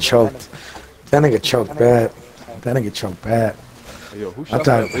 that nigga choked. That nigga choked bad. That nigga choked bad. Hey, yo, who I shot thought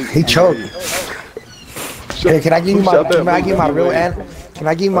that late? he choked. Hey, can I give you Who my? shot that Can I give you my late? real Can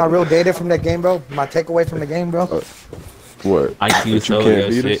I give you my real data from that game, bro? My takeaway from the game, bro. What? IQ But you so can't good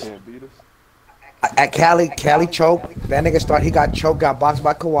beat shit. us? At Cali choked. That nigga he got choked, got boxed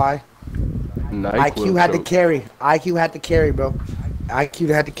by Kawhi. IQ had to carry. IQ had to carry, bro. IQ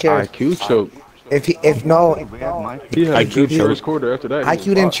had to carry. IQ choke. If no, he had a good first quarter after that.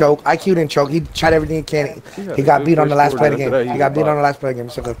 IQ didn't choke. IQ didn't choke. He tried everything he can. He got beat on the last play of the game. He got beat on the last play of the game.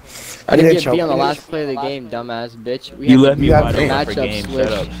 So I didn't get beat on the last play of the game, dumbass bitch. You left me wide open for game.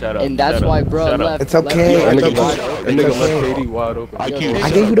 Shut up. And that's why, bro, left. It's okay. That nigga left KD wide open. I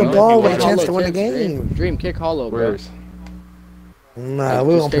gave you the ball with a chance to win the game. Dream kick hollow, bro. Nah,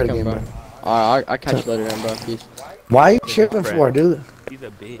 we won't play the game, bro. Alright, I'll catch you later then, bro. Peace. Why are you tripping for, dude? He's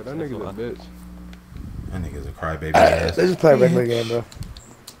a bitch. That nigga's a bitch. That nigga's a crybaby ass. Let's just play a regular game, bro.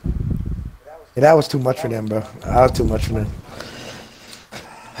 Yeah, that was too much for them, bro. That was too much for them.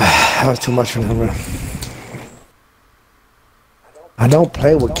 That was too much for them, bro. I don't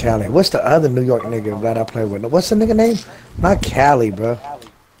play with Cali. What's the other New York nigga that I play with? What's the nigga name? Not Cali, bro.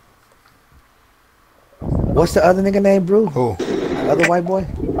 What's the other nigga name, bro? Who? The other white boy?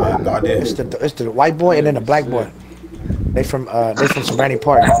 No idea. It's the white boy and then the black boy. They from Serenity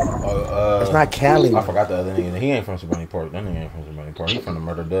Park. It's not Cali. I forgot the other nigga. He ain't from Serenity Park. That nigga ain't from Serenity Park. He from the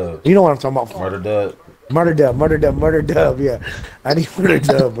Murder Dub. You know what I'm talking about? Murder Dub. Murder Dub, yeah. I need Murder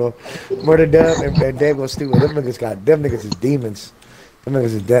Dub, bro. Murder Dub and Dave Stewart. Them niggas is demons. Them niggas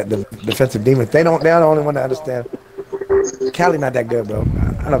is the defensive demons. They're the only one to understand. Cali not that good, bro.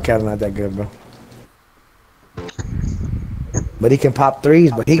 I know Cali not that good, bro. But he can pop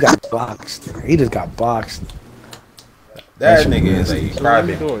threes, but he got boxed. He just got boxed. That nigga is a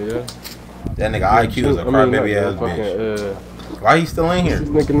crybaby. That nigga IQ is a crybaby ass bitch. Why he still in here? This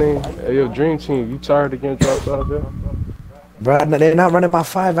nigga name, hey, yo, Dream Team, you tired of getting dropped out there? Bro, they're not running my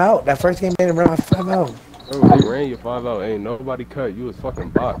 5 out. That first game, they didn't run my 5 out. Bro, they ran your 5 out. Ain't nobody cut. You was fucking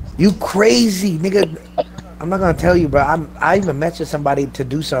boxed. You crazy, nigga. I'm not gonna tell you, bro. I even mentioned somebody to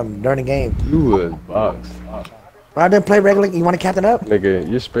do something during the game. You was boxed. Bro, I didn't play regular. You want to captain up? Nigga,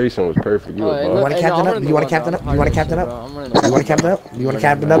 your spacing was perfect. You was boxed. You want to captain up? You want to captain up? You want to captain up? You want to captain up? You want to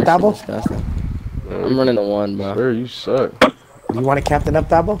captain up, Dabo? I'm running the 1, bro. Sir, you suck. You want to captain up,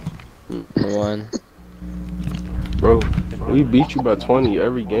 Dabo? The 1. Bro, we beat you by 20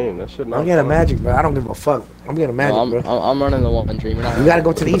 every game. That shit not. I'm getting Magic, bro. I don't give a fuck. I'm getting Magic, bro. I'm running the 1, Dream. You gotta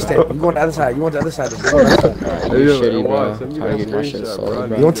go to the east end. You go on the other side. You want the other side. You shitty, bro.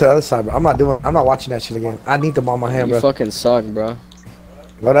 You went to the other side, bro. I'm not watching that shit again. I need the ball in my hand, bro. You fucking suck, bro.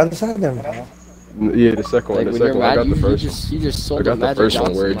 Go to the other side, then. Yeah, the second one. The second one. I got the first one. You just sold I got the first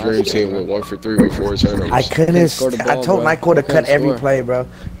one where Dream Team went 1 for 3 with 4 turnovers. I couldn't. I told Michael to cut every play, bro,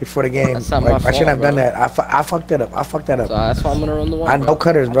 before the game. Like, I shouldn't have done that. I fucked that up. So that's why I'm gonna run the 1. No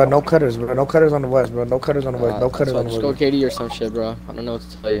cutters, bro. No cutters, bro. No cutters on the west, bro. No cutters on the west. No cutters on the west. Just go KD or some shit, bro. I don't know what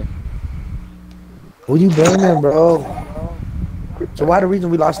to tell you. Who you blaming, bro? So why the reason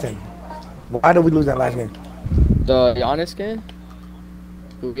we lost him? Why did we lose that last game? The Giannis game?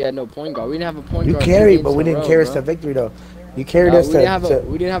 We had no point guard. We didn't have a point guard. You carried, but we didn't carry us to victory, though. You carried us to.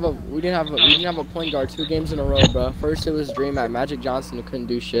 We didn't have a point guard 2 games in a row, bro. First it was Dream at Magic Johnson who couldn't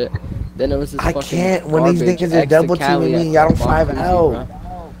do shit. Then it was this I can't when these niggas are double teaming me. Y'all don't 5 out.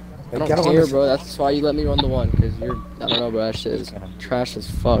 I don't care, bro. That's why you let me run the 1, cause you're. I don't know, bro. That shit is trash as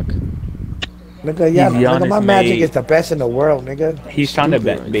fuck. Nigga, yeah, nigga, my Magic is the best in the world, nigga. He's trying to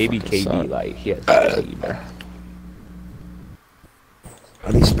baby KD like he has KD, bro.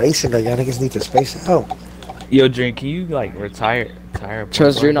 I need spacing, like y'all niggas need to space out. Yo, Dream, can you like retire?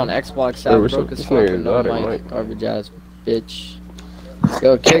 Trust Dream on Xbox out, broke as fucking no mic, garbage ass bitch.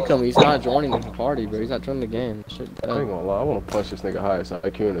 Yo, kick him. He's not joining the party, bro. He's not joining the game. Shit, I ain't gonna lie. I wanna punch this nigga highest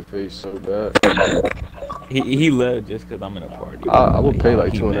IQ in the face so bad. He left just cause I'm in a party. I would pay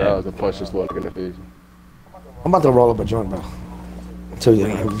like $200 to punch this little nigga in the face. I'm about to roll up a joint, bro. Until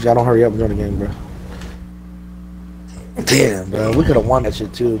y'all don't hurry up and join the game, bro. Damn, bro. We could have won that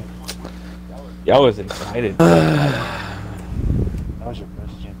shit too. Y'all was excited. That was your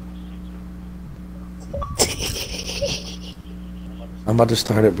question. I'm about to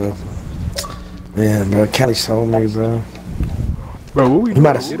start it, bro. Man, bro. Kelly sold me, bro. Bro, what we doing?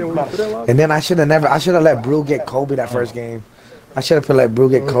 And then I should have let Brew get Kobe that first game. I should have let Brew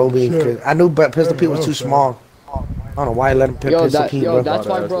get Kobe because I knew Pistol Pete was too small. I don't know why I let him pick Pistol Pete, bro. That's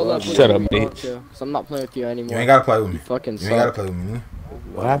why bro left me. Shut up, bitch. So I'm not playing with you anymore. You ain't gotta play with me. Fucking you ain't gotta play with me.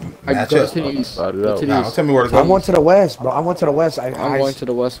 What happened? Match up. Don't tell me where to go. I went to the west, bro. I went to the west. I'm going to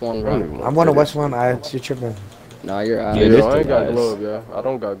the west one, bro. I'm going to west one. You're tripping. Nah, you're out. Yeah, I ain't got globe, yeah. I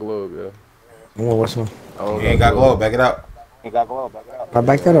don't got globe, yeah. I'm going west one. You ain't got globe. Back it up. You got globe. Back it up. I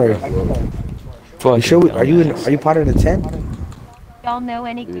backed that already. You sure? Are you part of the 10? Y'all know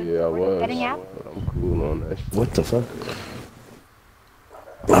any good yeah, I was. getting out? I'm cool on that shit. What the fuck?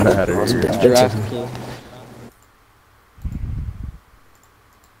 I had it. Giraffe King.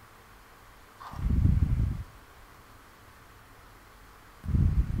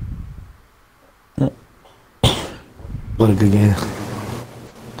 What a good game.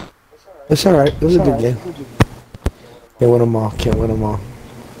 It's alright. It was a good game. Can't win them all. Can't win them all.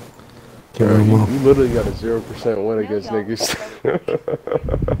 Can't win them all. You literally got a 0% win against niggas.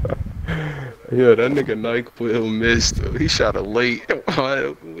 Yeah, that nigga Nyquil missed. He shot a late wide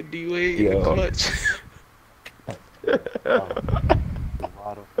open with D-Wade in the clutch.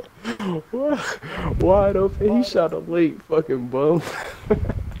 Wide open. He shot a late fucking bum.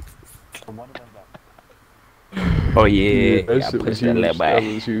 Oh yeah, that I shit was pushed that huge. left That by.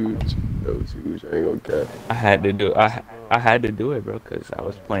 was huge. That was huge. I ain't gonna cap. I had to do. I had to do it, bro, cause I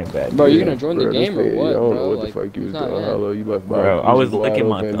was playing bad. Bro, you gonna join the game or thing, what, I don't bro? know what Like, the fuck you was it's not doing. in. Hello, you left by. Bro, I was wide licking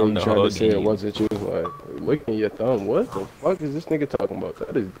my open, thumb they the tried whole to say it game. wasn't you. Like, licking your thumb. What the fuck is this nigga talking about?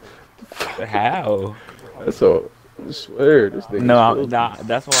 That is. How? That's all. I swear, this nigga. No, nah,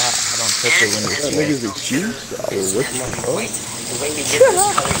 that's why I don't touch it when it's That wet. nigga's excuse. I will lick my thumb. The way we get this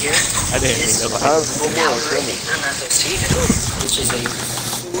color here I didn't is know. which is a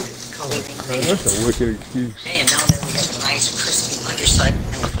food coloring Man, that's a wicked excuse. and now that we have a nice crispy underside.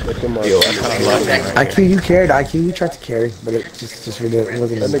 Yo, I kinda like that. IQ, you carried. IQ, you tried to carry, but it just really it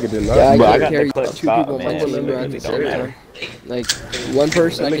wasn't. That nigga did not. Yeah, I But I can got carry the clutch two spot, people on my man. team bro, at It the don't same matter. time. Like, one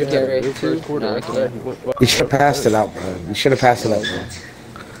person I can carry, two, no, I can't. You should have passed it out, bro. You should have passed it out, bro.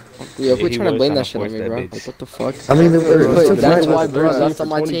 Yo, quit he trying to was blame trying that to shit on force me, that bro. bitch. Like, what the fuck? I mean, That's why That's bro left for on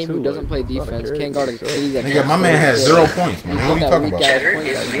my team who 22, doesn't play like, it's not a defense carry. can't guard a kitty that Nigga, can't my man score. had 0 points, man. What are you That talking weak about? ass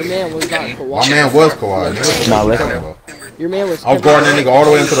point guard. Your man was not Kawhi. My man was Kawhi. Nigga. Nah, What you listen. talking about? Your man was. I was guarding that nigga all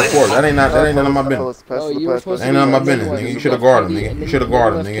the way into the court. That ain't none of my business. Oh, you were supposed to Ain't be none of my and then business, what? nigga. You You should have left guarded him, KD, nigga. and You then should have you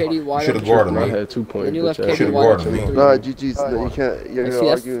guarded him, left nigga. KD You wide should have open. guarded him, I nigga. had 2 points. Then you left bitch ass. KD Should've wide guarded open. me. for Nah, three. GG's. You can't. You're Like, gonna see,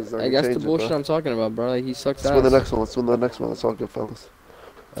 argue. It's that's the bullshit I'm talking about, bro. Like, he sucks Let's win the ass. next one. Let's win the next one. That's all good, fellas.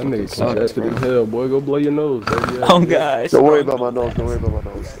 That nigga Sucks, congested bro. as hell, boy. Go blow your nose, baby. Oh gosh. Don't worry about my nose. Don't worry about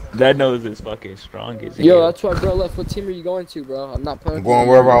my nose. That nose is fucking strong as hell. Yo, that's why bro left. What team are you going to, bro? I'm not playing. I'm going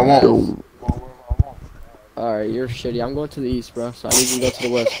wherever I want. Alright, you're shitty. I'm going to the east, bro. So I need you to go to the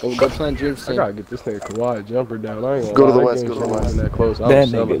west. Go play in Dream's I team. gotta get this nigga Kawhi jumper down. I ain't gonna Go to the lie, west, that go to game the shouldn't west. been that close. I That was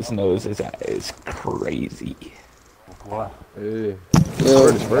selling. nigga's nose is crazy. Yeah.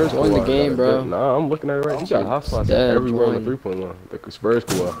 Yo, Spurs join the Kawhi game, got bro. it. Nah, I'm looking at it right. He got hot spots Dead, everywhere on the join. 3-point line. The Spurs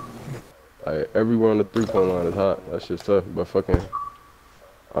Kawhi. Like, everywhere on the 3-point line is hot. That shit's tough. But fucking,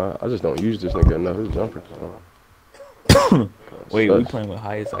 I just don't use this nigga enough. His jumper. Wait, we playing with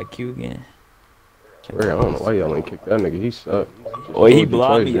highest IQ again? I don't know why y'all ain't kicked that nigga. He sucked. Oh, he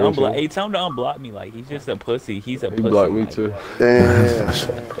blocked me. Hey, tell him to unblock me. Like, he's just a pussy. He's a He pussy. blocked me like, too. Damn.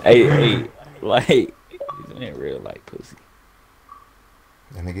 Hey, like, he's in real like pussy.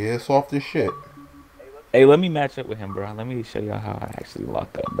 That nigga is soft as shit. Hey, let me match up with him, bro. Let me show y'all how I actually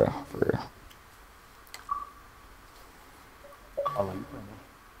locked up, bro. For real.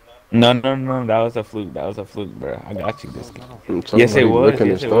 No, that was a fluke. That was a fluke, bro. I got you this game. Yes, it was.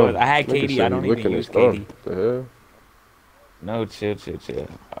 Yes, it was. I had KD. I don't even use KD. The hell? No, chill.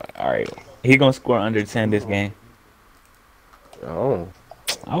 All right. He gonna score under 10 this game. Oh.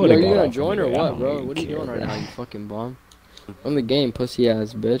 I Yo, would have you gone gonna off join of or it. I what, don't bro? even What are you care, doing right bro. now, you fucking bum? On the game, pussy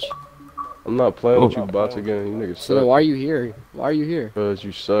ass bitch. I'm not playing with you bots again. You niggas So then suck. why are you here? Why are you here? Because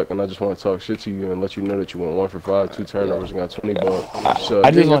you suck, and I just want to talk shit to you and let you know that you went 1 for 5, 2 turnovers, and got 20 bucks. You suck. I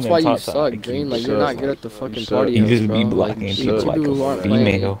just Dream, want that's to why you talk suck, to Dream. Like, You you're suck. not good at the fucking suck. party You host, just bro. be Like, blocking keep people like people who a aren't playing,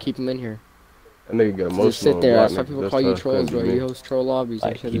 female. keep them in here. That nigga got emotional. Just sit there. That's why block people niggas. call you That's tough. trolls, bro. Couldn't be You me. host troll lobbies. That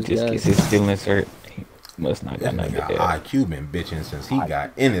Like, shit he is just dead. gets his feelings hurt. He must not This got nothing nigga good. IQ been bitching since he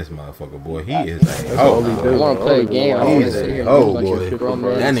got in this motherfucker, boy. He is a all he hoe. do. I want to play a game. I don't He want to is sit a here hoe, and be boy. like a grown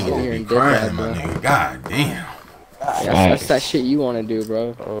man That sit nigga here just be and dick crying, ride, my bro. nigga. God damn. That's that shit you want to do,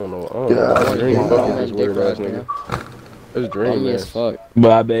 bro. I don't know. I don't Yeah, know. I Dream don't fucking know. this weird ass nigga. It's Dream, Bummy man. as fuck.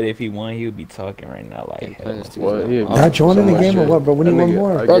 But I bet if he won, he would be talking right now like hell. What? Yeah, Not joining the game or what, bro? We need one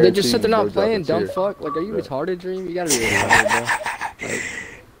more. Bro, they just said they're not playing, dumb fuck. Like, are you retarded, Dream? You gotta be retarded, bro. Like,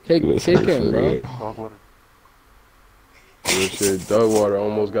 kick him, bro. Real shit. DOGWATER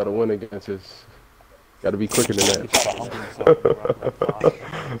almost got a win against us. Gotta be quicker than that.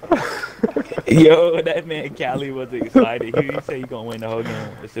 Yo, that man Cali was excited. He said he gonna win the whole game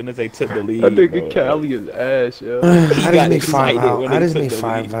as soon as they took the lead. That nigga bro. Cali is ass, yo. I just got need 5 excited out. when I they just took need the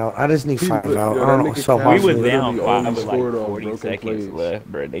 5 lead. out. I just need 5 out. I Yo, don't that know. nigga So Cali We hard. was literally down only 5 with scored like off 40 broken seconds plays. left,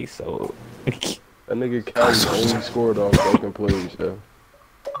 bro. They sold. That nigga Cali only scored off broken plays, yo.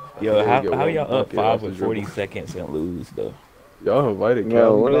 Yo, Yeah, how get how one y'all up bucket 5 off with the 40 dribble. seconds and lose though? Y'all invited Bro,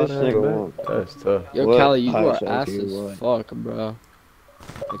 Cali. what about this that, nigga man? want? That's tough. Yo, What Cali, you pipe are shot ass you as want? fuck, bro.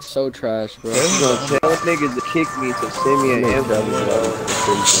 Like, so trash, bro. You gonna tell niggas to kick me to send me an invite, bro?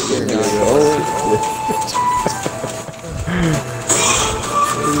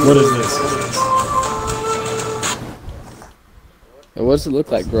 What is this? And what's it look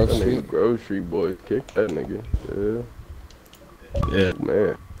like, Grove That Street? nigga Grove Street boy. Kick that nigga. Yeah. Yeah.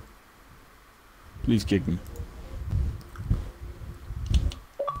 Man. Please kick me.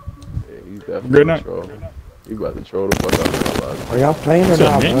 Yeah, he's definitely trolling. He about to troll the fuck out of me. Are y'all playing or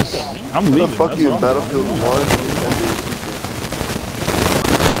not, bro? I'm leaving. The fuck you, Battlefield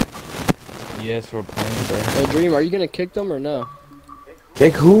 1? Yes, we're playing, bro. Hey, Dream, are you gonna kick them or no?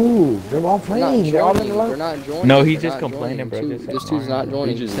 Kick who? They're all playing. They're not joining. No, he's just complaining, bro. This dude's not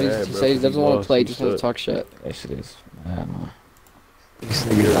joining. He says he doesn't want to play, just wants to talk shit. That shit is. I'm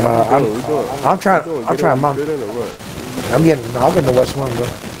trying. I'm getting the West one, bro.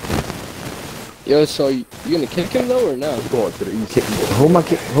 Yo, so you gonna kick him though or no? Going to the east.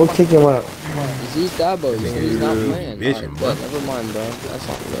 Who kicking what? He's Dabo. He's not playing. Alright, but never mind, bro. That's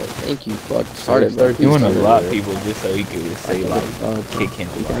all good. Thank you. Fuck. Started, bro. He want to block people just so he could say like, kick him.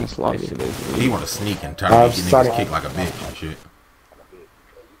 He want to sneak and try to make you niggas kick like a bitch and shit.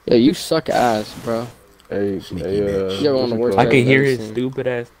 Yeah, you suck ass, bro. Hey, you're one of the worst. I can hear his stupid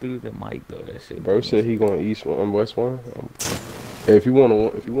ass through the mic though. That shit. Bro said he going east one, west one. Hey, if you wanna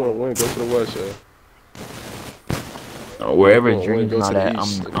win, go to the west, yeah. Wherever Dream's not at,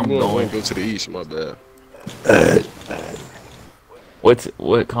 I'm going. Go to the east, my bad.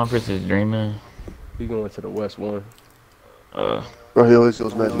 What conference is Dream in? He going to the west one. Bro, he always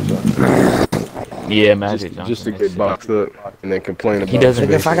goes Magic. Yeah, Magic. Just to get boxed up and then complain about. He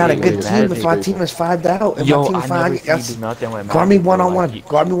doesn't. If I got a good team, if my team is 5'd out, if my team is 5'd out, guard me one-on-one.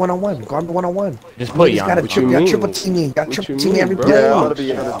 Guard me one-on-one. Guard me one-on-one. Just put Giannis. Y'all triple team me. Y'all triple team me every play.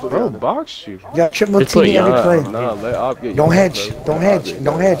 Bro, box you. Y'all triple team me every play. Nah, let Op get. Don't hedge. Don't hedge.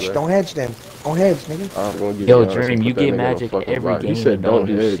 Don't hedge. Don't hedge them. Don't hedge, nigga. Yo, Dream, you get Magic every game. He said don't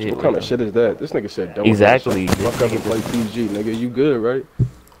hedge. What kind of shit is that? This nigga said don't. Exactly. Fuck up and play PG, nigga. You good, right?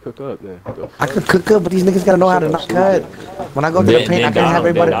 Cook up, then. I could cook up, but these niggas gotta know how to not cut. When I go to the paint, I can have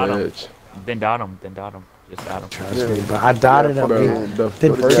everybody. Then dot him. Just dot him. Trust me, but I dotted him.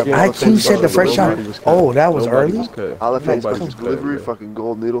 IQ said the first shot. Oh, that was early? Olive delivery, fucking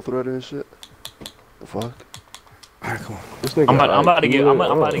gold needle threader and shit. The fuck? Alright, come on. I'm about to get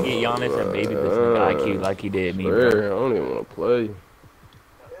Giannis and baby this nigga IQ like he did me, bro. I don't even want to play.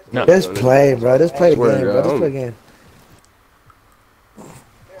 No. Let's play, bro. Let's play the game, bro. Let's play the game.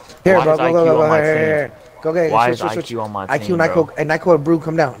 Here, bro, go, here. Go get Why is IQ on my team, IQ, Nyko, and Brew,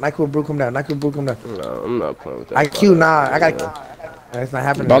 come down. Nyko, Brew, come down. No, I'm not playing with that. IQ, nah, I got. It's not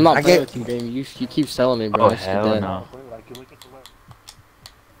happening. But I'm not playing with you, game. You keep selling me, bro. Oh, hell no.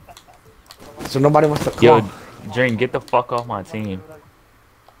 So nobody wants to come. Yo, Dream, get the fuck off my team.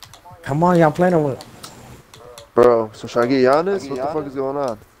 Come on, y'all playing with. Bro, so should I get Giannis? What the fuck is going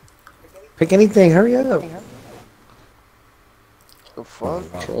on? Pick anything, hurry up. The fuck?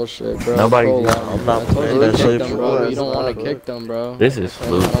 Troll shit, bro. Nobody. I'm not playing that shit, bro. You don't want to kick them, bro. This is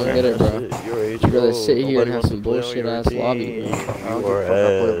fluke. I don't get it, bro. You'd rather sit here and have some bullshit ass lobby,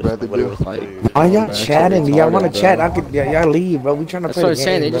 bro. Why y'all chatting? Do y'all want to chat? Y'all leave, bro. We trying to That's play what I'm the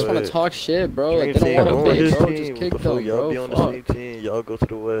saying. They game, just want to talk shit, bro. Like, they don't want to play, bro. Just kick them, Y'all be on the same team. Y'all go to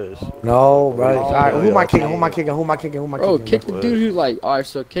the west. No, bro. Alright, who am I kicking? Bro, kick the dude who like. Alright,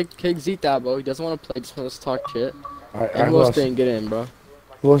 so kick Zeta, bro. He doesn't want to play. Just wants to talk shit. Alright, and who else didn't get in, bro?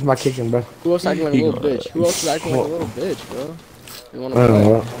 Who else am I kicking, bro? Who else acting like a little bitch? Who else is acting like a little bitch, bro? They want to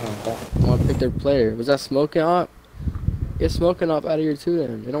play. Want to pick their player. Was that Smoking Up? Get Smoking Up out of here too,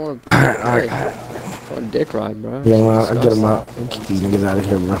 then. They don't want to play. Want a dick ride, bro. Yeah, well, I get him out. Get these niggas out of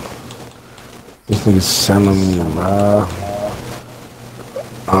here, bro. This nigga's selling me, bro.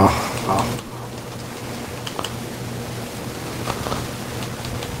 Oh.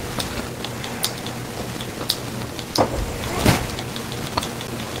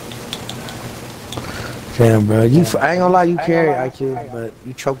 Damn, bro. I ain't gonna lie, you carried IQ, but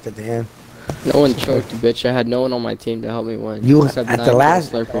you choked at the end. No one choked, bitch. I had no one on my team to help me win. You at the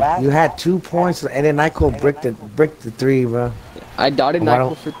last, you had 2 points, and then Nyko bricked the 3, bro. I dotted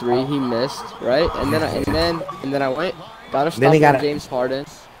Nyko for 3. He missed, right? And then I went, got a stop on James Harden.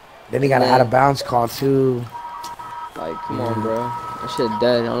 Then he got an out of bounds call too. Like, come on, bro. That shit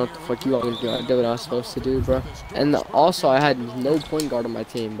dead. I don't know what the fuck you want me to do. I did what I was supposed to do, bro. And also, I had no point guard on my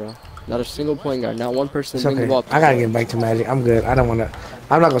team, bro. Not a single point guard. Not one person. It's okay. I gotta get back to Magic. I'm good. I don't wanna.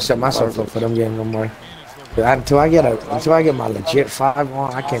 I'm not gonna set myself up for them games no more. Until I get my legit 5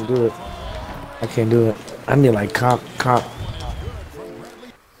 on, I can't do it. I need like comp.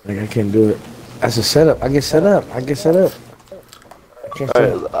 Like I can't do it. That's a setup. I get set up.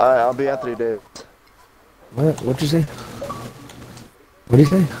 Alright, I'll be at 3 days. What you say? What do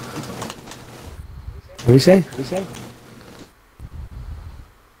you say?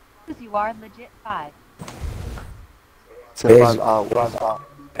 You are legit 5.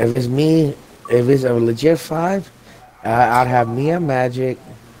 If it's me, if it's a legit 5, I'd have me and Magic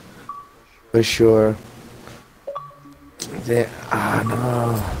for sure. Then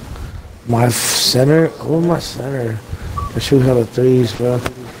no, my center. Who's my center? I shoot hella threes, bro.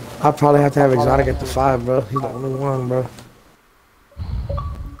 I'll probably have to have Exotic at the 5, bro. He's the only one, bro.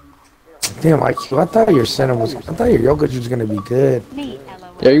 Damn, IQ. I thought your center was. I thought your Jokic was gonna be good.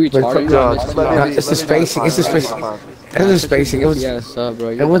 Yeah, you retarded. No, it's the spacing. It's the spacing. It was the spacing. It was. Yeah, bro.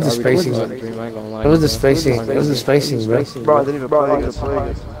 It was the spacing. It was the spacing. It was the spacing, bro. Bro, I didn't even play against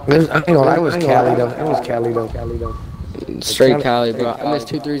Vegas. I ain't gonna lie. It was Cali though. It was Cali though. Straight Cali, bro. I missed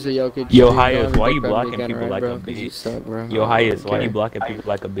 2 threes of Jokic. Yo, Hayes, why you blocking people like a bitch? Yo, Hayes, why you blocking people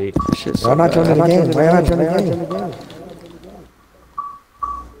like a bitch? Why not joining the game? Why not joining the game?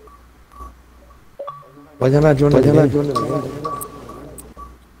 Why you not joining the game?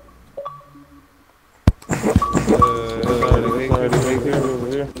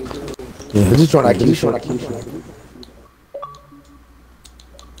 Yeah, this is trying to keep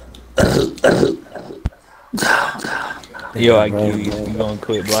Yo, IQ, you gonna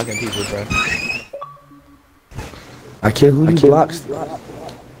quit blocking people, bro? I care who you blocks.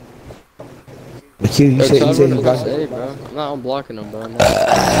 IQ, you said you blocked. Bro. No, I'm blocking them, bro.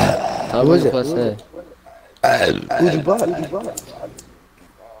 How was it? Plus A. Who'd you block?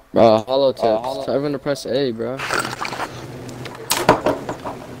 Bro, hollow tips. Tell everyone to press A, bro.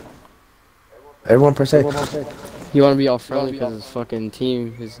 Everyone press A. You wanna be all friendly because his fucking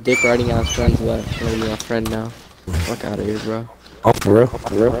team, his dick riding ass friends left. You wanna be our friend now. Fuck out of here, bro. Oh, for real?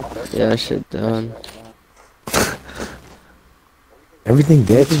 Yeah, that shit done. Everything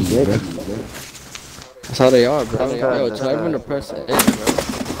dead to you, bro. That's how they are, bro. Yo, tell everyone to press A, bro.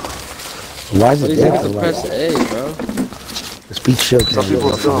 Why is it dead? To press A, bro. The speech shook. Some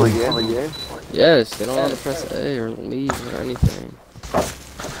people still in the game. Yes, they don't know how to press A or leave or anything.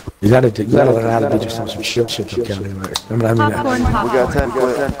 You gotta learn how to do just some shit, okay? Remember I mean that. We got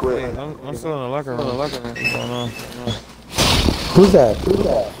 10 quit. I'm still in the locker room. What's going on? Who's that?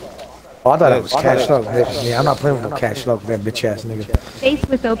 Oh, I thought it was Cash Luck. Yeah, I'm not playing with no Cash Luck, that bitch ass nigga. Face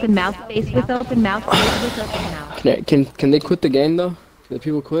with open mouth, face with open mouth, face with open mouth. Can they quit the game though? Can the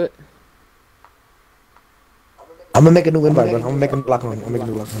people quit? I'm gonna make a new invite, bro. I'm gonna make a new locker room.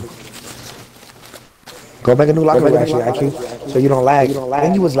 Go make a new locker room, actually, IQ, so you don't lag.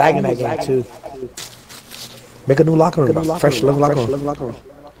 And you was lagging that game too. Make a new locker room, bro. Fresh locker room.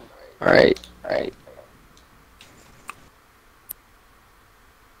 Alright.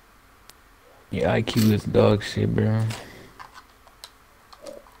 Yeah, IQ is dog shit, bro.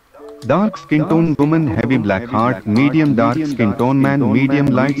 Dark skin tone woman, heavy black heart, medium dark skin tone man, medium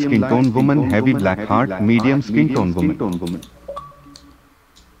light skin tone woman, heavy black heart, medium skin tone woman.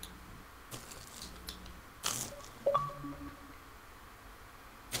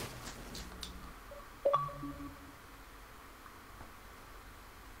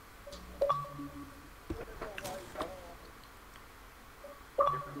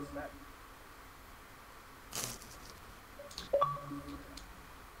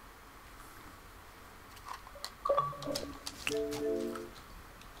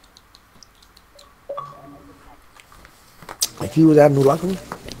 If you was at a new locker room,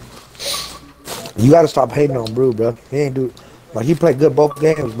 you gotta stop hating on Brew, bro. He ain't do like he played good both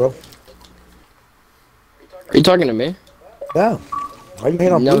games, bro. Are you talking to me? Yeah. Why you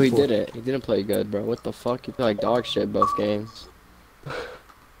hating on Brew? No, he didn't. He didn't play good, bro. What the fuck? He played like dog shit both games.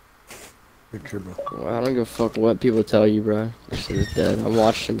 Well, I don't give a fuck what people tell you, bro. This shit is dead. I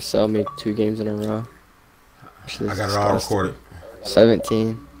watched him sell me 2 games in a row. I got it all recorded.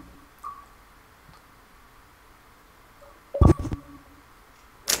 17.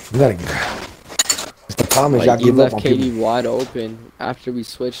 You gotta get. The problem is y'all you give left up on KD people. wide open after we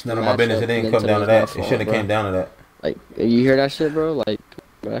switched. None of my business. It didn't come down to that. It shouldn't have came down to that. Like, you hear that shit, bro? Like,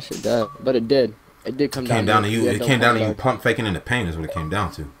 bro, that shit dead. But it did. It did come down to you. It came down to you pump faking in the paint is what it came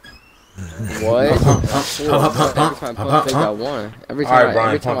down to. What? Pump. Every time. Alright,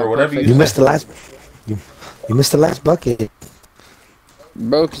 Brian Pumper, whatever you missed the last. You missed the last bucket.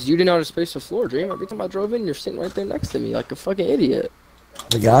 Bro, because you didn't know how to space the floor, Dream. Every time I drove in, you're sitting right there next to me like a fucking idiot.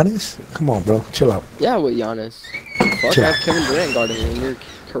 With Giannis? Come on, bro. Chill out. Yeah, with Giannis. Fuck, I have Kevin Durant guarding me, and you're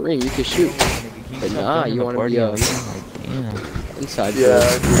Kareem. You can shoot. But nah, you want to be inside. Yeah,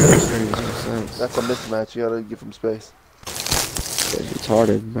 that's a mismatch. You gotta give him space. It's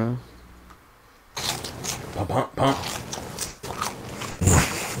retarded, bro. Pump.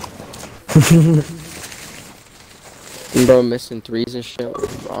 Bro, missing threes and shit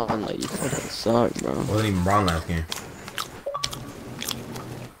with Ron, like, you fucking suck, bro. Wasn't even Ron last game.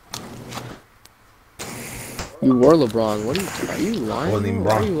 You were LeBron. What are you lying? I wasn't even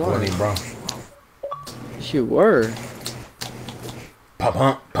Bron. Wasn't even Bron. Yes, you were. Pop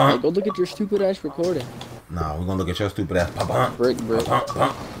pump pump. Hey, go look at your stupid ass recording. Nah, we're gonna look at your stupid ass. Pop pump. Brick. Pump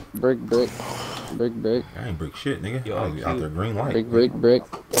pump. Brick. I ain't brick shit, nigga. I was out there green light. Brick.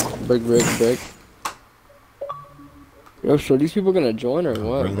 Yo, so these people gonna join or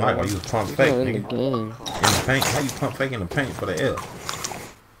what? Green light while you was pump fake, nigga. In the paint. How you pump fake in the paint for the L?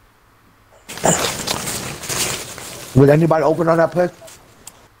 Would anybody open on that play?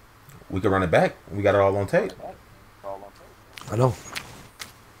 We could run it back. We got it all on tape. I know.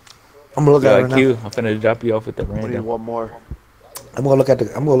 I'm gonna look at it right now. Q, I'm finna drop you off with the We need random. one more. I'm gonna look at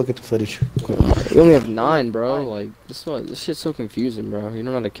the footage. We only have 9, bro. Like this shit's so confusing, bro. You don't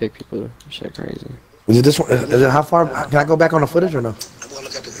know how to kick people. This shit crazy. Is it this one? Is it how far? Can I go back on the footage or no? I'm gonna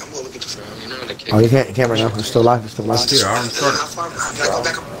look at the footage. You know how to kick. Oh, you can't right now. It's still live. It's still live. Here, I already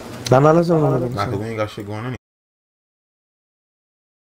started. No, listen. Nah, 'cause we ain't got shit going on.